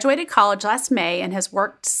 She graduated college last May and has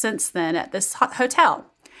worked since then at this hotel.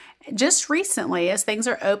 Just recently, as things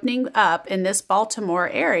are opening up in this Baltimore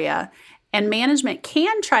area and management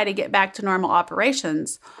can try to get back to normal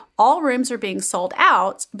operations, all rooms are being sold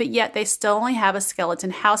out, but yet they still only have a skeleton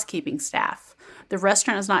housekeeping staff. The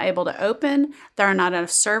restaurant is not able to open, there are not enough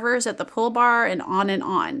servers at the pool bar, and on and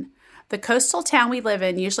on. The coastal town we live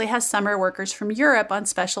in usually has summer workers from Europe on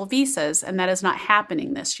special visas, and that is not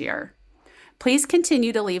happening this year. Please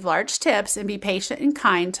continue to leave large tips and be patient and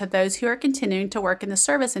kind to those who are continuing to work in the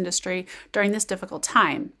service industry during this difficult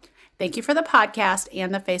time. Thank you for the podcast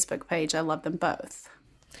and the Facebook page. I love them both.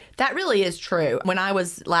 That really is true. When I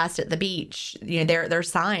was last at the beach, there are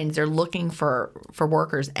signs. They're looking for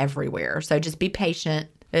workers everywhere. So just be patient.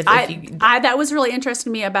 That was really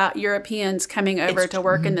interesting to me about Europeans coming over to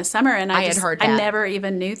work in the summer, and I had heard that. I never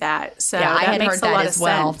even knew that. So yeah, that I had makes heard a that lot as of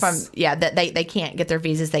well. sense. That they can't get their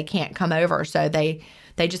visas, they can't come over, so they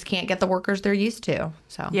just can't get the workers they're used to.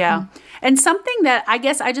 So yeah, and something that I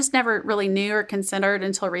guess I just never really knew or considered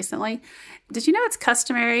until recently. Did you know it's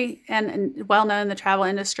customary and well known in the travel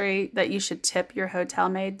industry that you should tip your hotel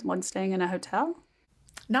maid when staying in a hotel?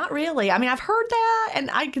 Not really. I mean, I've heard that, and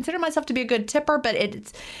I consider myself to be a good tipper, but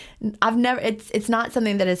it's not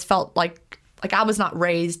something that has felt like I was not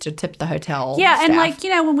raised to tip the hotel. Yeah, staff.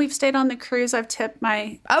 and when we've stayed on the cruise, I've tipped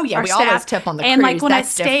my our staff. Always tip on the and cruise. And when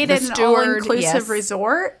That's I stayed at an all-inclusive yes.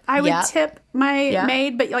 resort, I would tip my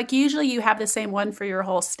maid, but usually you have the same one for your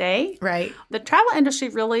whole stay. Right. The travel industry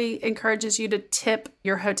really encourages you to tip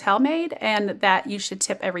your hotel maid, and that you should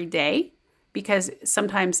tip every day, because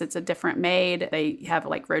sometimes it's a different maid. They have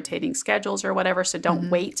rotating schedules or whatever, so don't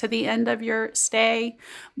wait to the end of your stay.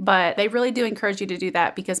 But they really do encourage you to do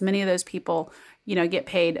that, because many of those people, get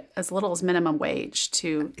paid as little as minimum wage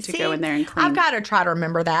to go in there and clean. I've got to try to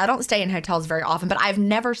remember that. I don't stay in hotels very often, but I've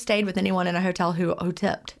never stayed with anyone in a hotel who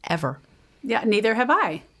tipped, ever. Yeah, neither have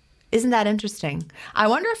I. Isn't that interesting? I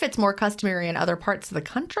wonder if it's more customary in other parts of the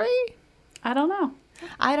country? I don't know.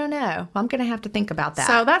 I'm going to have to think about that.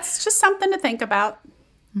 So that's just something to think about.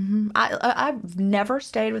 Mm-hmm. I've never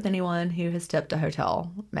stayed with anyone who has tipped a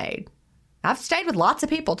hotel maid. I've stayed with lots of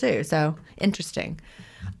people too, so interesting.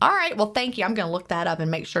 All right, well, thank you. I'm going to look that up and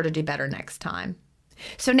make sure to do better next time.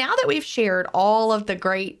 So now that we've shared all of the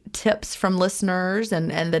great tips from listeners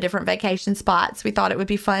and the different vacation spots, we thought it would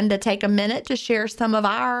be fun to take a minute to share some of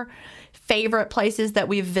our favorite places that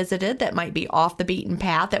we've visited that might be off the beaten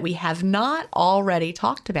path that we have not already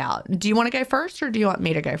talked about. Do you want to go first, or do you want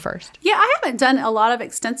me to go first? Yeah, I haven't done a lot of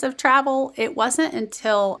extensive travel. It wasn't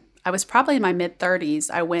until I was probably in my mid-30s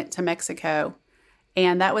I went to Mexico,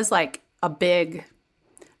 and that was a big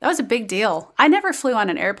deal. I never flew on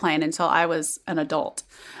an airplane until I was an adult.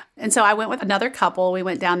 And so I went with another couple. We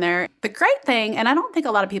went down there. The great thing, and I don't think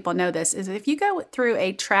a lot of people know this, is if you go through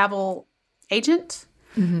a travel agent.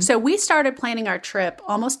 So we started planning our trip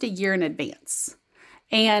almost a year in advance.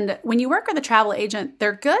 And when you work with a travel agent,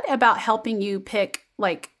 they're good about helping you pick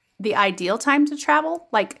the ideal time to travel.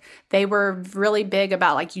 They were really big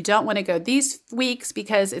about you don't want to go these weeks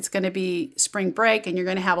because it's going to be spring break and you're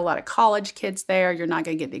going to have a lot of college kids there. You're not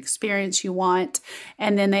going to get the experience you want.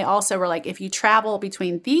 And then they also were if you travel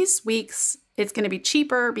between these weeks, it's going to be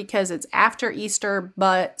cheaper because it's after Easter,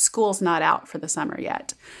 but school's not out for the summer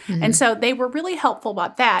yet. And so they were really helpful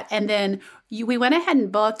about that. And then we went ahead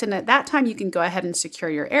and booked. And at that time, you can go ahead and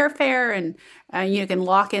secure your airfare, and you can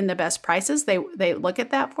lock in the best prices. They look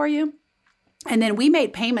at that for you. And then we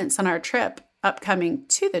made payments on our trip upcoming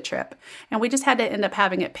to the trip. And we just had to end up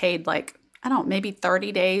having it paid maybe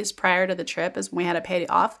 30 days prior to the trip is when we had to pay it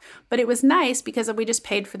off. But it was nice because we just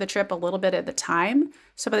paid for the trip a little bit at the time.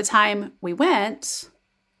 So by the time we went,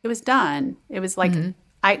 it was done. It was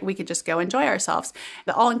we could just go enjoy ourselves.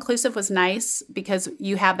 The all-inclusive was nice because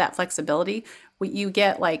you have that flexibility. You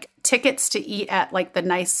get tickets to eat at the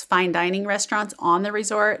nice fine dining restaurants on the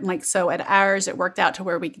resort. And so at ours, it worked out to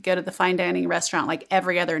where we could go to the fine dining restaurant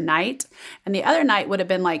every other night. And the other night would have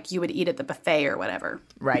been you would eat at the buffet or whatever.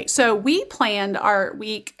 Right. So we planned our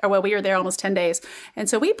week, we were there almost 10 days. And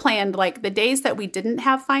so we planned the days that we didn't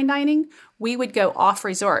have fine dining, we would go off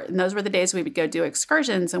resort. And those were the days we would go do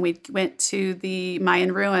excursions. And we went to the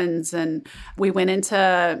Mayan ruins, and we went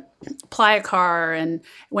into Playa Car and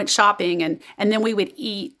went shopping. And then we would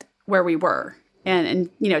eat where we were and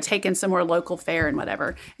take in some more local fare and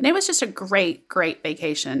whatever. And it was just a great, great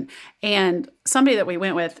vacation. And somebody that we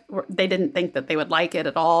went with, they didn't think that they would like it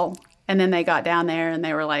at all. And then they got down there and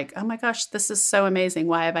they were like, oh my gosh, this is so amazing.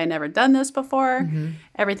 Why have I never done this before?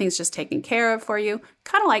 Everything's just taken care of for you.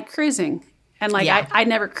 Kind of like cruising. And I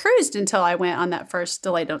never cruised until I went on that first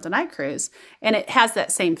Delay Don't Deny cruise. And it has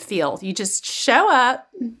that same feel. You just show up,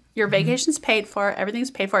 your vacation's paid for,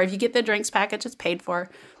 everything's paid for. If you get the drinks package, it's paid for.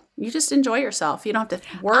 You just enjoy yourself. You don't have to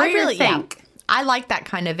worry or think. Yeah. I like that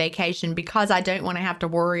kind of vacation because I don't want to have to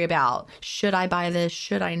worry about, should I buy this?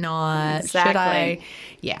 Should I not? Exactly. Should I?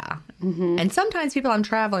 Yeah. And sometimes people I'm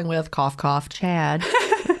traveling with, cough, cough, Chad,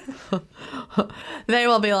 they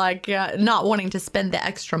will be not wanting to spend the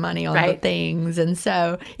extra money on the things. And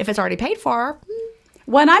so if it's already paid for.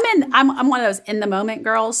 When I'm one of those in the moment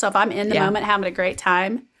girls. So if I'm in the moment having a great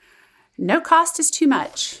time, no cost is too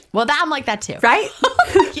much. Well, I'm like that too. Right?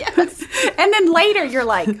 Yes. And then later you're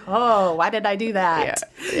like, oh, why did I do that?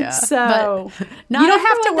 Yeah. So Not you don't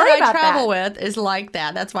have to everyone worry that about I travel that. with is like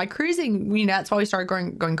that. That's why cruising, that's why we started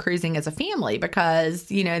going cruising as a family, because,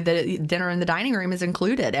 the dinner in the dining room is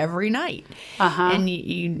included every night. Uh-huh. And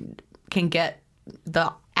you can get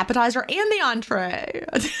the appetizer and the entree.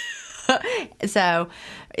 So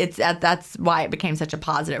that's why it became such a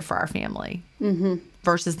positive for our family. Mm-hmm.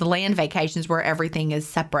 Versus the land vacations where everything is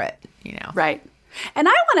separate, Right. And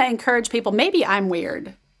I want to encourage people, maybe I'm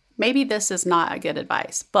weird. Maybe this is not a good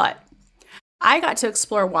advice, but I got to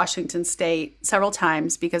explore Washington State several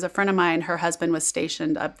times because a friend of mine, her husband was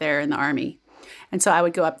stationed up there in the Army. And so I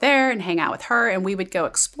would go up there and hang out with her, and we would go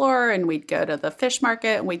explore, and we'd go to the fish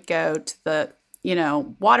market, and we'd go to the,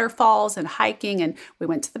 waterfalls and hiking, and we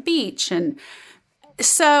went to the beach. And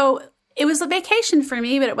so it was a vacation for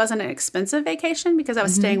me, but it wasn't an expensive vacation because I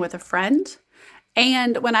was staying with a friend.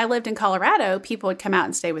 And when I lived in Colorado, people would come out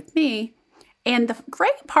and stay with me. And the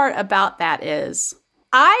great part about that is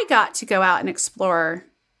I got to go out and explore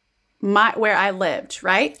where I lived,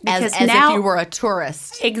 right? Because as if you were a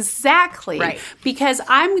tourist. Exactly. Right. Because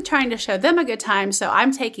I'm trying to show them a good time, so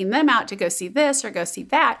I'm taking them out to go see this or go see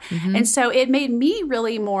that. Mm-hmm. And so it made me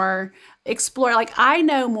really more explore. Like I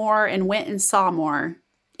know more and went and saw more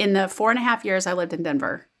in the 4.5 years I lived in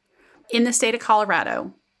Denver, in the state of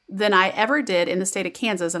Colorado, than I ever did in the state of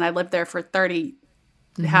Kansas. And I lived there for 30,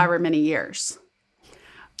 however many years.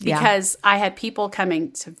 Because I had people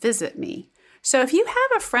coming to visit me. So if you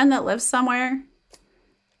have a friend that lives somewhere,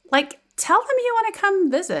 tell them you want to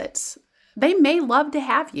come visit. They may love to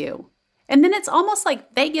have you. And then it's almost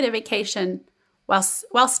like they get a vacation while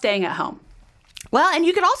staying at home. Well, and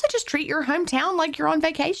you could also just treat your hometown like you're on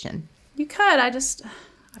vacation. You could.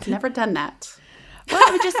 I've never done that. Well,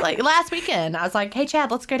 it was just like last weekend, I was like, hey,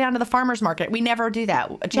 Chad, let's go down to the farmer's market. We never do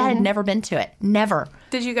that. Chad had never been to it. Never.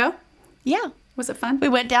 Did you go? Yeah. Was it fun? We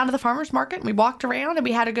went down to the farmer's market and we walked around and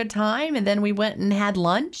we had a good time. And then we went and had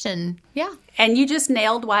lunch and yeah. And you just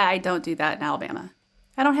nailed why I don't do that in Alabama.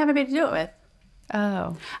 I don't have anybody to do it with.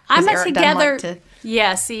 Oh. I'm a Eric together. doesn't like to...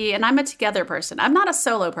 Yeah, see, and I'm a together person. I'm not a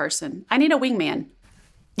solo person. I need a wingman.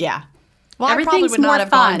 Yeah. Well, I probably Everything's would not more have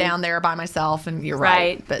fun. gone down there by myself, and you're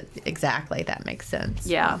right. But exactly, that makes sense.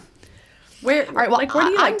 Yeah. Where? All right, well, where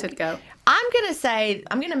do you like to go? I'm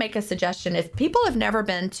gonna make a suggestion. If people have never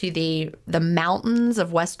been to the mountains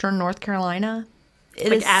of Western North Carolina,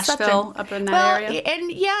 it is Asheville, up in that area.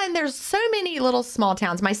 And there's so many little small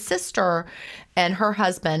towns. My sister and her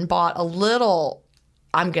husband bought a little,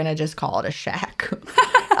 I'm gonna just call it a shack,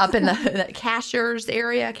 up in the Cashiers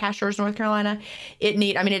area, Cashiers, North Carolina. It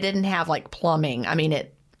didn't have plumbing.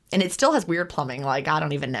 And it still has weird plumbing. I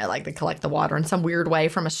don't even know. They collect the water in some weird way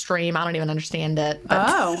from a stream. I don't even understand it.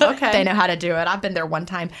 But okay. They know how to do it. I've been there one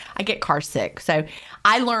time. I get car sick. So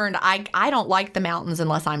I learned I don't like the mountains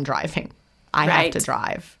unless I'm driving. I have to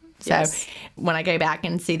drive. So when I go back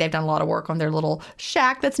and see, they've done a lot of work on their little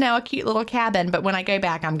shack that's now a cute little cabin. But when I go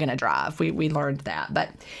back, I'm going to drive. We learned that.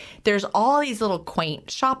 But there's all these little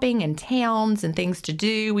quaint shopping and towns and things to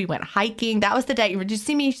do. We went hiking. That was the day. Did you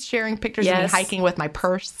see me sharing pictures of me hiking with my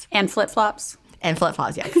purse? And flip-flops? And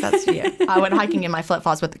flip-flops, yeah. 'Cause that's, I went hiking in my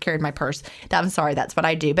flip-flops carried my purse. That's what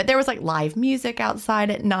I do. But there was live music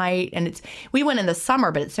outside at night. And we went in the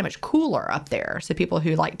summer, but it's so much cooler up there. So people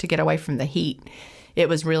who like to get away from the heat. It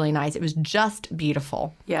was really nice. It was just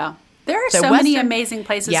beautiful. Yeah. There are so many amazing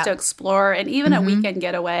places to explore, and even a weekend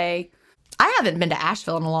getaway. I haven't been to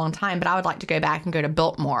Asheville in a long time, but I would like to go back and go to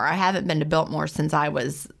Biltmore. I haven't been to Biltmore since I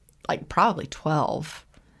was probably 12.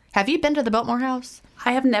 Have you been to the Biltmore House?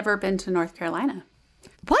 I have never been to North Carolina.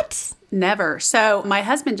 What? Never. So my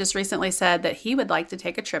husband just recently said that he would like to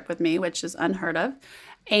take a trip with me, which is unheard of.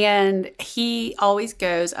 And he always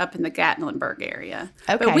goes up in the Gatlinburg area.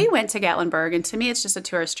 Okay. But we went to Gatlinburg, and to me, it's just a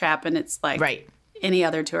tourist trap, and it's any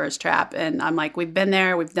other tourist trap. And I'm like, we've been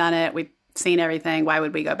there, we've done it, we've seen everything. Why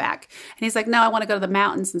would we go back? And he's like, no, I want to go to the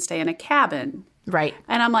mountains and stay in a cabin. Right.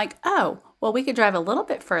 And I'm like, oh, well, we could drive a little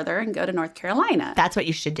bit further and go to North Carolina. That's what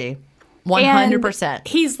you should do. 100%. And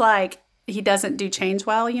he's like, he doesn't do change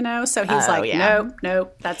well, So he's nope. I've never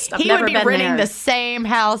been there. He would be renting the same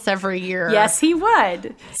house every year. Yes, he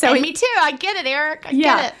would. So me too. I get it, Eric. I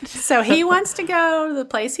get it. So he wants to go to the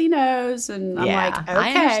place he knows, and I'm like, okay.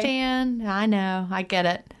 I understand. I know. I get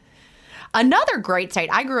it. Another great state.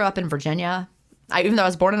 I grew up in Virginia. Even though I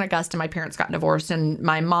was born in Augusta, my parents got divorced, and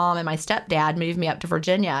my mom and my stepdad moved me up to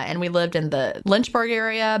Virginia, and we lived in the Lynchburg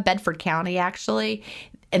area, Bedford County, actually.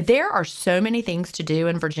 And there are so many things to do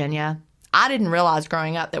in Virginia. I didn't realize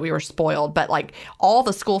growing up that we were spoiled, but like all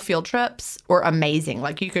the school field trips were amazing.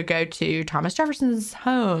 Like you could go to Thomas Jefferson's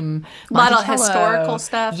home, A lot of Monticello. historical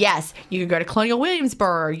stuff. Yes, you could go to Colonial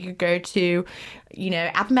Williamsburg. You could go to,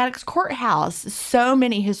 Appomattox Courthouse. So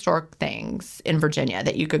many historic things in Virginia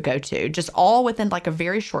that you could go to, just all within like a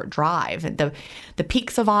very short drive. The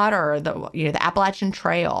Peaks of Otter, the Appalachian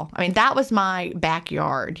Trail. I mean, that was my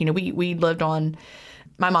backyard. We lived on.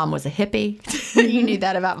 My mom was a hippie. You knew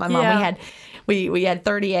that about my mom. Yeah. We had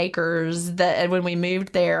 30 acres that when we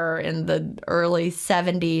moved there in the early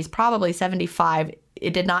 70s, probably 75,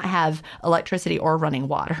 it did not have electricity or running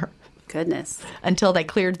water. Goodness. Until they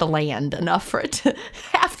cleared the land enough for it to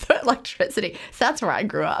have the electricity. So that's where I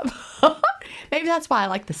grew up. Maybe that's why I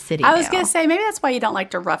like the city I was now. going to say, maybe that's why you don't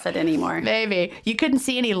like to rough it anymore. Maybe. You couldn't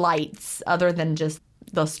see any lights other than just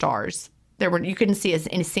the stars. You couldn't see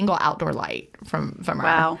any single outdoor light from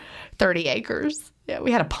our 30 acres. Yeah,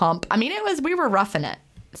 we had a pump. I mean, we were roughing it.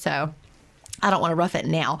 So I don't want to rough it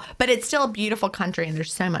now. But it's still a beautiful country and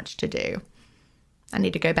there's so much to do. I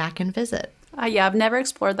need to go back and visit. Yeah, I've never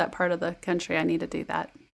explored that part of the country. I need to do that.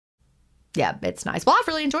 Yeah, it's nice. Well, I've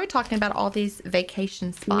really enjoyed talking about all these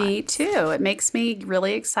vacation spots. Me too. It makes me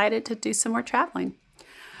really excited to do some more traveling.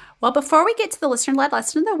 Well, before we get to the listener-led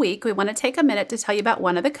lesson of the week, we want to take a minute to tell you about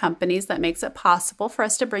one of the companies that makes it possible for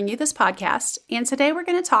us to bring you this podcast. And today we're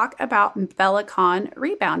going to talk about Bellicon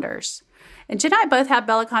rebounders. And Jen and I both have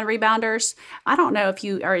Bellicon rebounders. I don't know if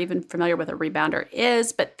you are even familiar with what a rebounder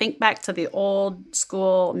is, but think back to the old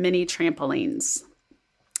school mini trampolines.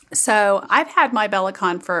 So I've had my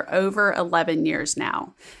Bellicon for over 11 years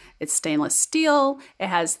now. It's stainless steel. It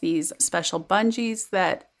has these special bungees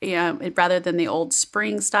that, rather than the old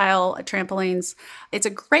spring style trampolines, it's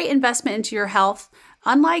a great investment into your health.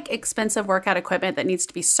 Unlike expensive workout equipment that needs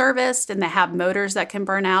to be serviced and that have motors that can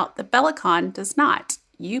burn out, the Bellicon does not.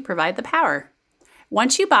 You provide the power.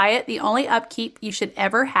 Once you buy it, the only upkeep you should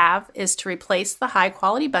ever have is to replace the high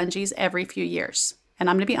quality bungees every few years. And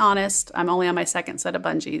I'm going to be honest, I'm only on my second set of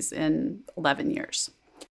bungees in 11 years.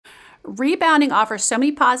 Rebounding offers so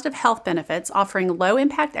many positive health benefits, offering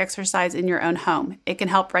low-impact exercise in your own home. It can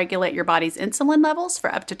help regulate your body's insulin levels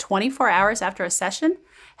for up to 24 hours after a session,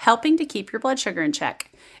 helping to keep your blood sugar in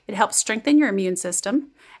check. It helps strengthen your immune system,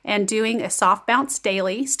 and doing a soft bounce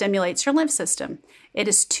daily stimulates your lymph system. It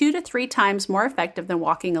is 2 to 3 times more effective than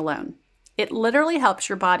walking alone. It literally helps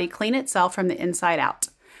your body clean itself from the inside out.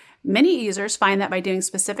 Many users find that by doing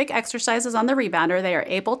specific exercises on the rebounder, they are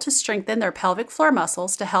able to strengthen their pelvic floor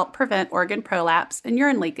muscles to help prevent organ prolapse and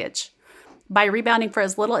urine leakage. By rebounding for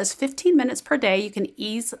as little as 15 minutes per day, you can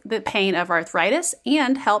ease the pain of arthritis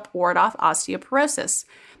and help ward off osteoporosis.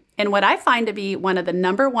 And what I find to be one of the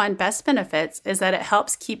number one best benefits is that it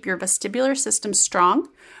helps keep your vestibular system strong,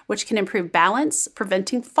 which can improve balance,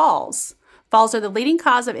 preventing falls. Falls are the leading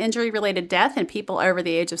cause of injury-related death in people over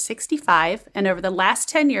the age of 65, and over the last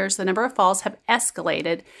 10 years, the number of falls have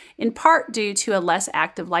escalated, in part due to a less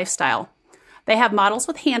active lifestyle. They have models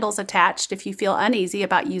with handles attached if you feel uneasy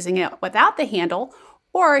about using it without the handle,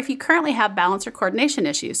 or if you currently have balance or coordination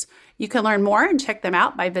issues. You can learn more and check them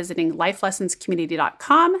out by visiting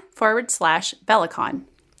lifelessonscommunity.com/Bellicon.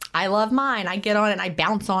 I love mine. I get on it and I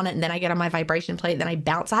bounce on it, and then I get on my vibration plate, and then I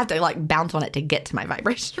bounce. I have to bounce on it to get to my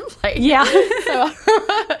vibration plate. Yeah. So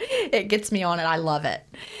it gets me on it. I love it.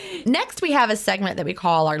 Next, we have a segment that we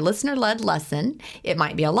call our listener-led lesson. It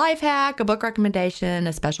might be a life hack, a book recommendation,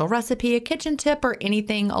 a special recipe, a kitchen tip, or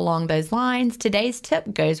anything along those lines. Today's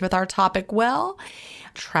tip goes with our topic well.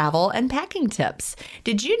 Travel and packing tips.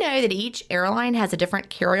 Did you know that each airline has a different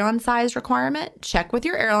carry-on size requirement? Check with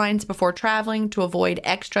your airlines before traveling to avoid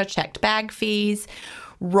extra checked bag fees.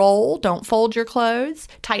 Roll, don't fold your clothes.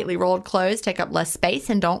 Tightly rolled clothes take up less space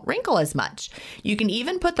and don't wrinkle as much. You can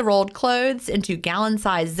even put the rolled clothes into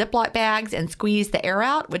gallon-sized Ziploc bags and squeeze the air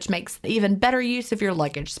out, which makes even better use of your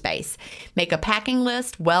luggage space. Make a packing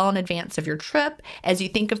list well in advance of your trip. As you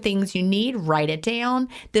think of things you need, write it down.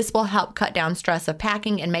 This will help cut down stress of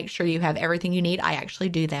packing and make sure you have everything you need. I actually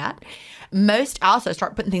do that. I also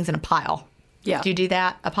start putting things in a pile. Yeah. Do you do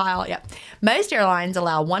that? A pile? Yeah. Most airlines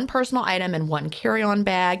allow one personal item and one carry-on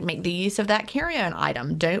bag. Make the use of that carry-on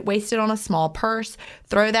item. Don't waste it on a small purse.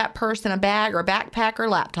 Throw that purse in a bag or backpack or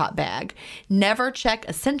laptop bag. Never check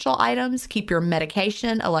essential items. Keep your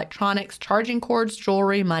medication, electronics, charging cords,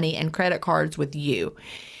 jewelry, money, and credit cards with you.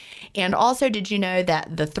 And also, did you know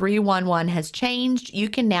that the 311 has changed? You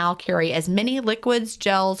can now carry as many liquids,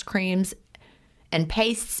 gels, creams, and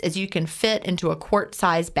pastes as you can fit into a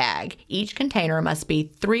quart-sized bag. Each container must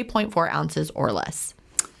be 3.4 ounces or less.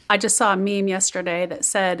 I just saw a meme yesterday that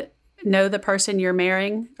said, know the person you're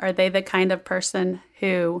marrying. Are they the kind of person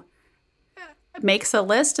who makes a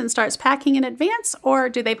list and starts packing in advance, or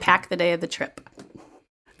do they pack the day of the trip?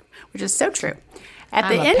 Which is so true. At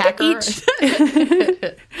the end of each,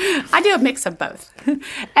 I do a mix of both.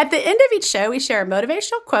 At the end of each show, we share a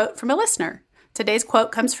motivational quote from a listener. Today's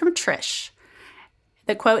quote comes from Trish.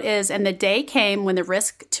 The quote is, "And the day came when the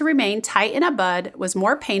risk to remain tight in a bud was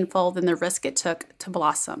more painful than the risk it took to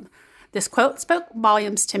blossom." This quote spoke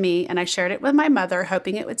volumes to me, and I shared it with my mother,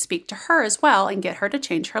 hoping it would speak to her as well and get her to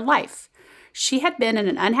change her life. She had been in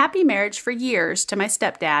an unhappy marriage for years to my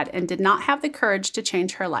stepdad and did not have the courage to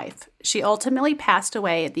change her life. She ultimately passed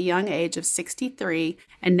away at the young age of 63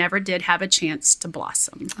 and never did have a chance to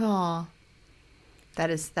blossom. Oh,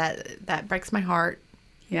 that breaks my heart.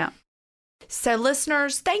 Yeah. So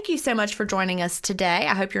listeners, thank you so much for joining us today.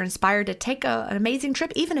 I hope you're inspired to take an amazing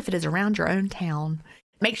trip, even if it is around your own town.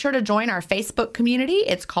 Make sure to join our Facebook community.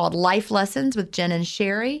 It's called Life Lessons with Jen and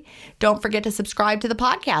Sherry. Don't forget to subscribe to the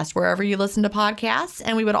podcast wherever you listen to podcasts.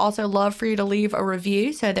 And we would also love for you to leave a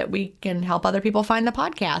review so that we can help other people find the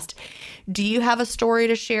podcast. Do you have a story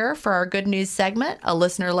to share for our good news segment, a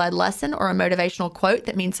listener-led lesson, or a motivational quote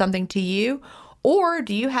that means something to you? Or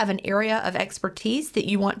do you have an area of expertise that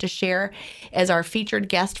you want to share as our featured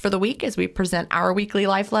guest for the week as we present our weekly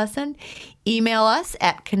life lesson? Email us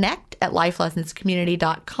at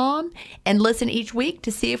connect@lifelessonscommunity.com and listen each week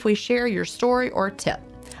to see if we share your story or tip.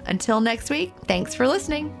 Until next week, thanks for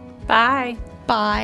listening. Bye. Bye.